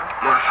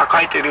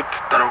栄えてるっつ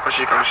ったらおかし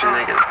いかもしれ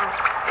ないけど、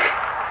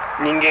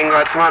人間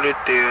が集まる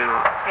っていうの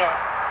は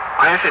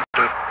綾瀬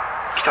と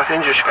北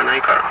千住しかな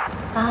いから。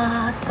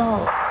ああ、そ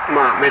う。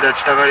目立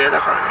ちたがり屋だ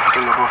からね、ほ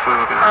とんど暴走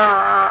族なん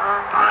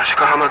で。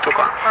鹿浜と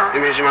か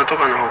夢島と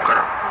かの方か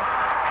ら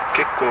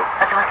結構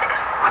集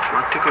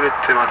まってくるっ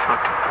て言えば集ま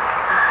ってくる。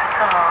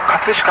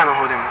葛飾の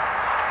方でも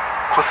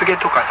小菅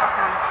とかさ、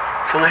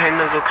その辺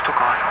の族と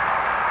かはさ、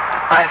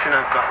綾瀬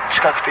なんか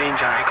近くていいん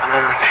じゃないかな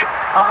なんて。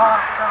あ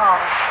あ、そ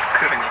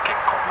う。来るね、結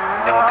構。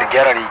でもってギ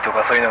ャラリーと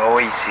かそういうのが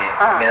多いし、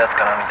目立つ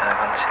かなみたいな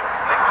感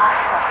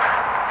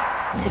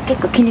じ。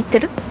結構気に入って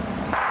る？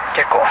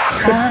結構。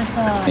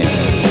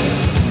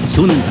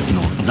少年たち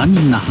の残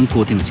忍な犯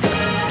行手口から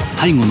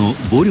背後の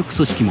暴力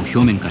組織も表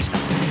面化した。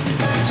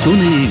少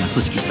年 A が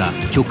組織した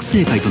極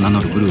征会と名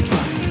乗るグループ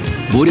は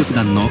暴力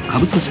団の下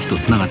部組織と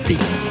つながってい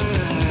る。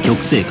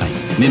極征会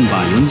メン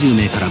バー40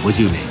名から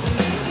50名、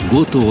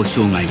強盗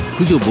傷害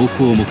婦女暴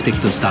行を目的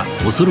とした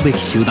恐るべき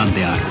集団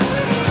である。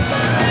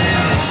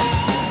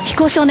非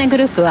行少年グ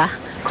ループは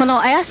こ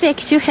の綾瀬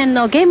駅周辺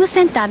のゲーム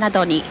センターな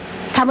どに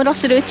たむろ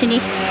するうちに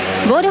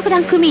暴力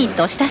団組員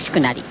と親しく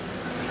なり、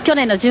去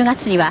年の10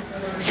月には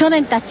少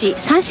年たち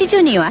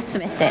30-40人を集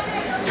めて、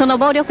その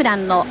暴力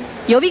団の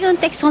予備軍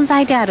的存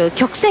在である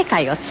極征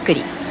会を作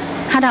り、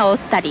花を売っ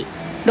たり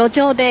路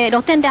上で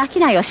露店で商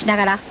いをしな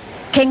がら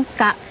喧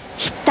嘩、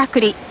ひったく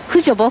り、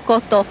婦女暴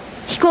行と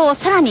非行を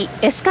さらに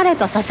エスカレー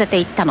トさせて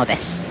いったので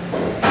す。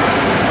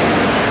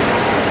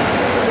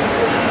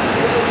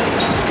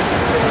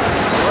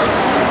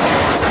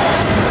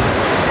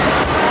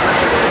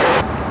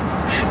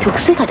極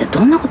征会って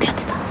どんなことやっ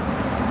てた？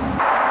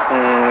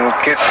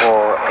結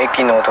構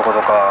駅のとこ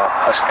とか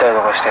走ったりと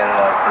かしてんの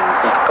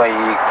1回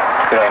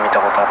ぐらい見た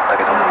ことあった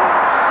けども、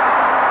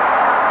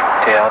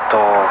であ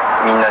と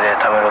みんなで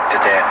たむろって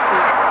て、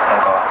なん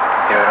か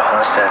いろいろ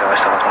話したりとか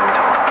したことも見た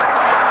ことあったけ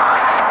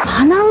ど。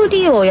花売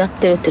りをやっ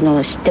てるっていうの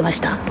を知ってま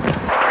した？知って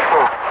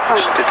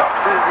た。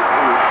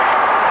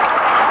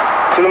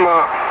車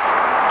ワ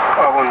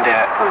ゴンで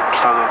来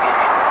た時に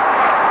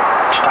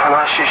ちょっと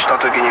話した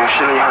時に後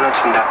ろに花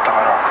積んであったか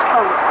ら、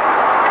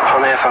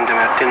花屋さんでも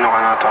やってんの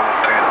かなと思っ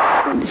たけど。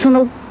そ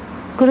の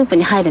グループ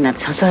に入るなん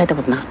て誘われた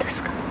ことなかったで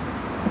すか？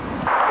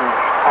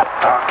あっ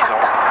たけど、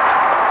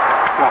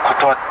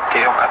断って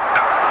よかっ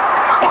た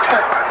みた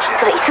いな感じで。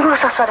それいつ頃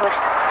誘われま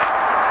した？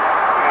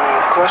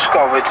詳しく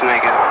は覚えてな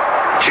いけど、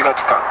1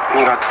月か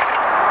2月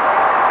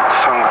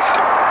3月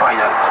の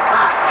間で。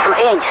その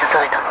A に誘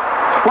われた。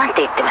なん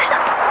て言ってました？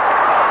い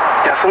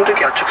や、その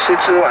時は直接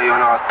は言わ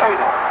なかったけ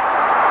ど、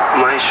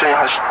一緒に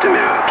走ってみ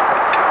るとか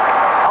言って、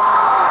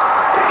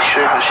で一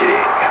緒に走り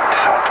やって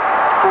さと、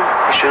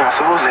一緒に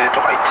遊ぼうぜと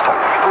か言ってたん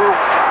だけど、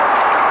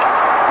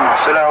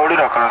それは俺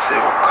らからすれ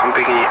ば完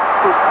璧に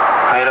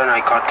入らな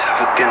いかって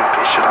誘ってんの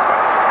と一緒だか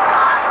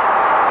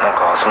ら。なん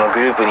かその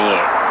グループに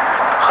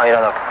入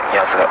らない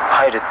やつが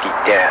入るって言っ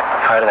て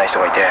入らない人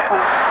がいて、で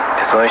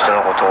その人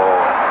のことを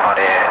な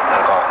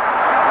んか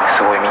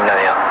すごいみんな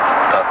でやっ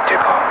たっていう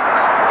か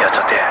やっち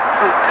ゃって、で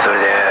それ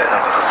でな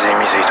んか殺人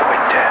未遂とか言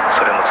って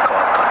それも捕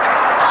まったってい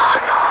う。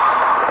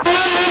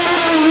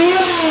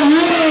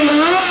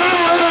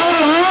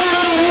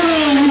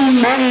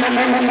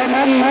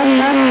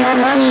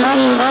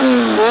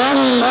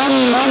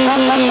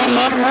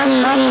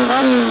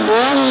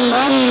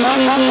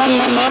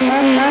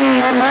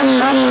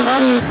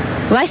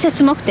わいせ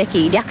つ目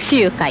的略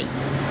取誘拐、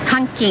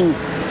監禁、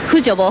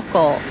婦女暴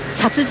行、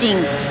殺人、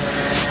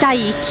死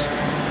体遺棄、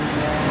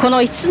こ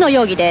の5つの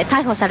容疑で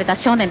逮捕された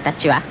少年た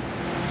ちは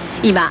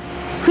今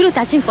古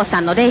田純子さ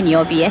んの霊に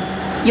怯え、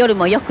夜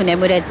もよく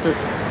眠れず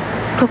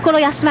心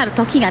休まる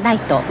時がない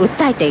と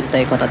訴えていると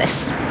いうことで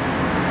す。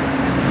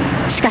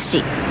しか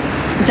し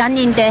残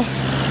忍で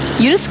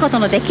許すこと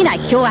のできない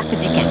凶悪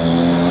事件、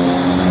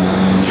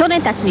少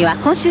年たちには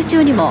今週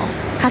中にも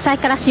火災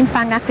から審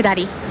判が下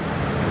り、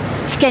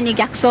地検に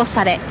逆送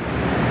され、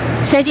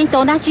成人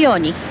と同じよう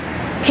に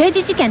刑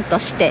事事件と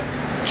して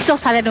起訴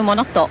されるも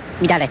のと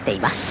みられてい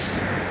ます。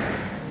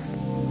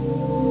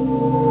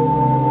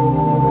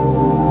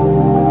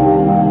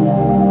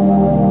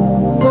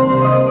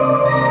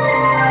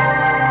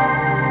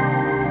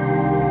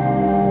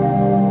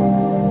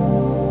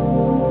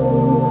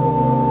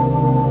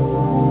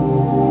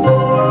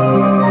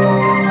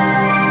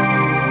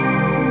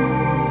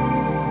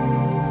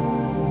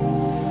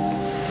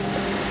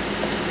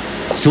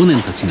少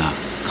年たちが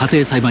家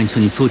庭裁判所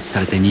に送致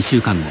されて2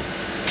週間後、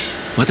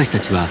私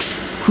たちは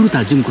古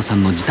田純子さ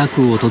んの自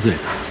宅を訪れた。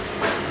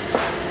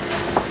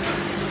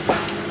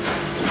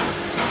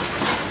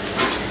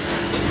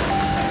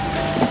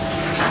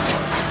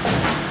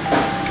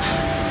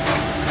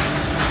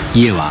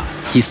家は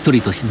ひっそ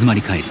りと静ま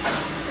り返り、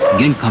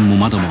玄関も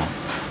窓も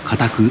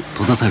固く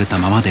閉ざされた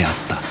ままであっ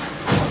た。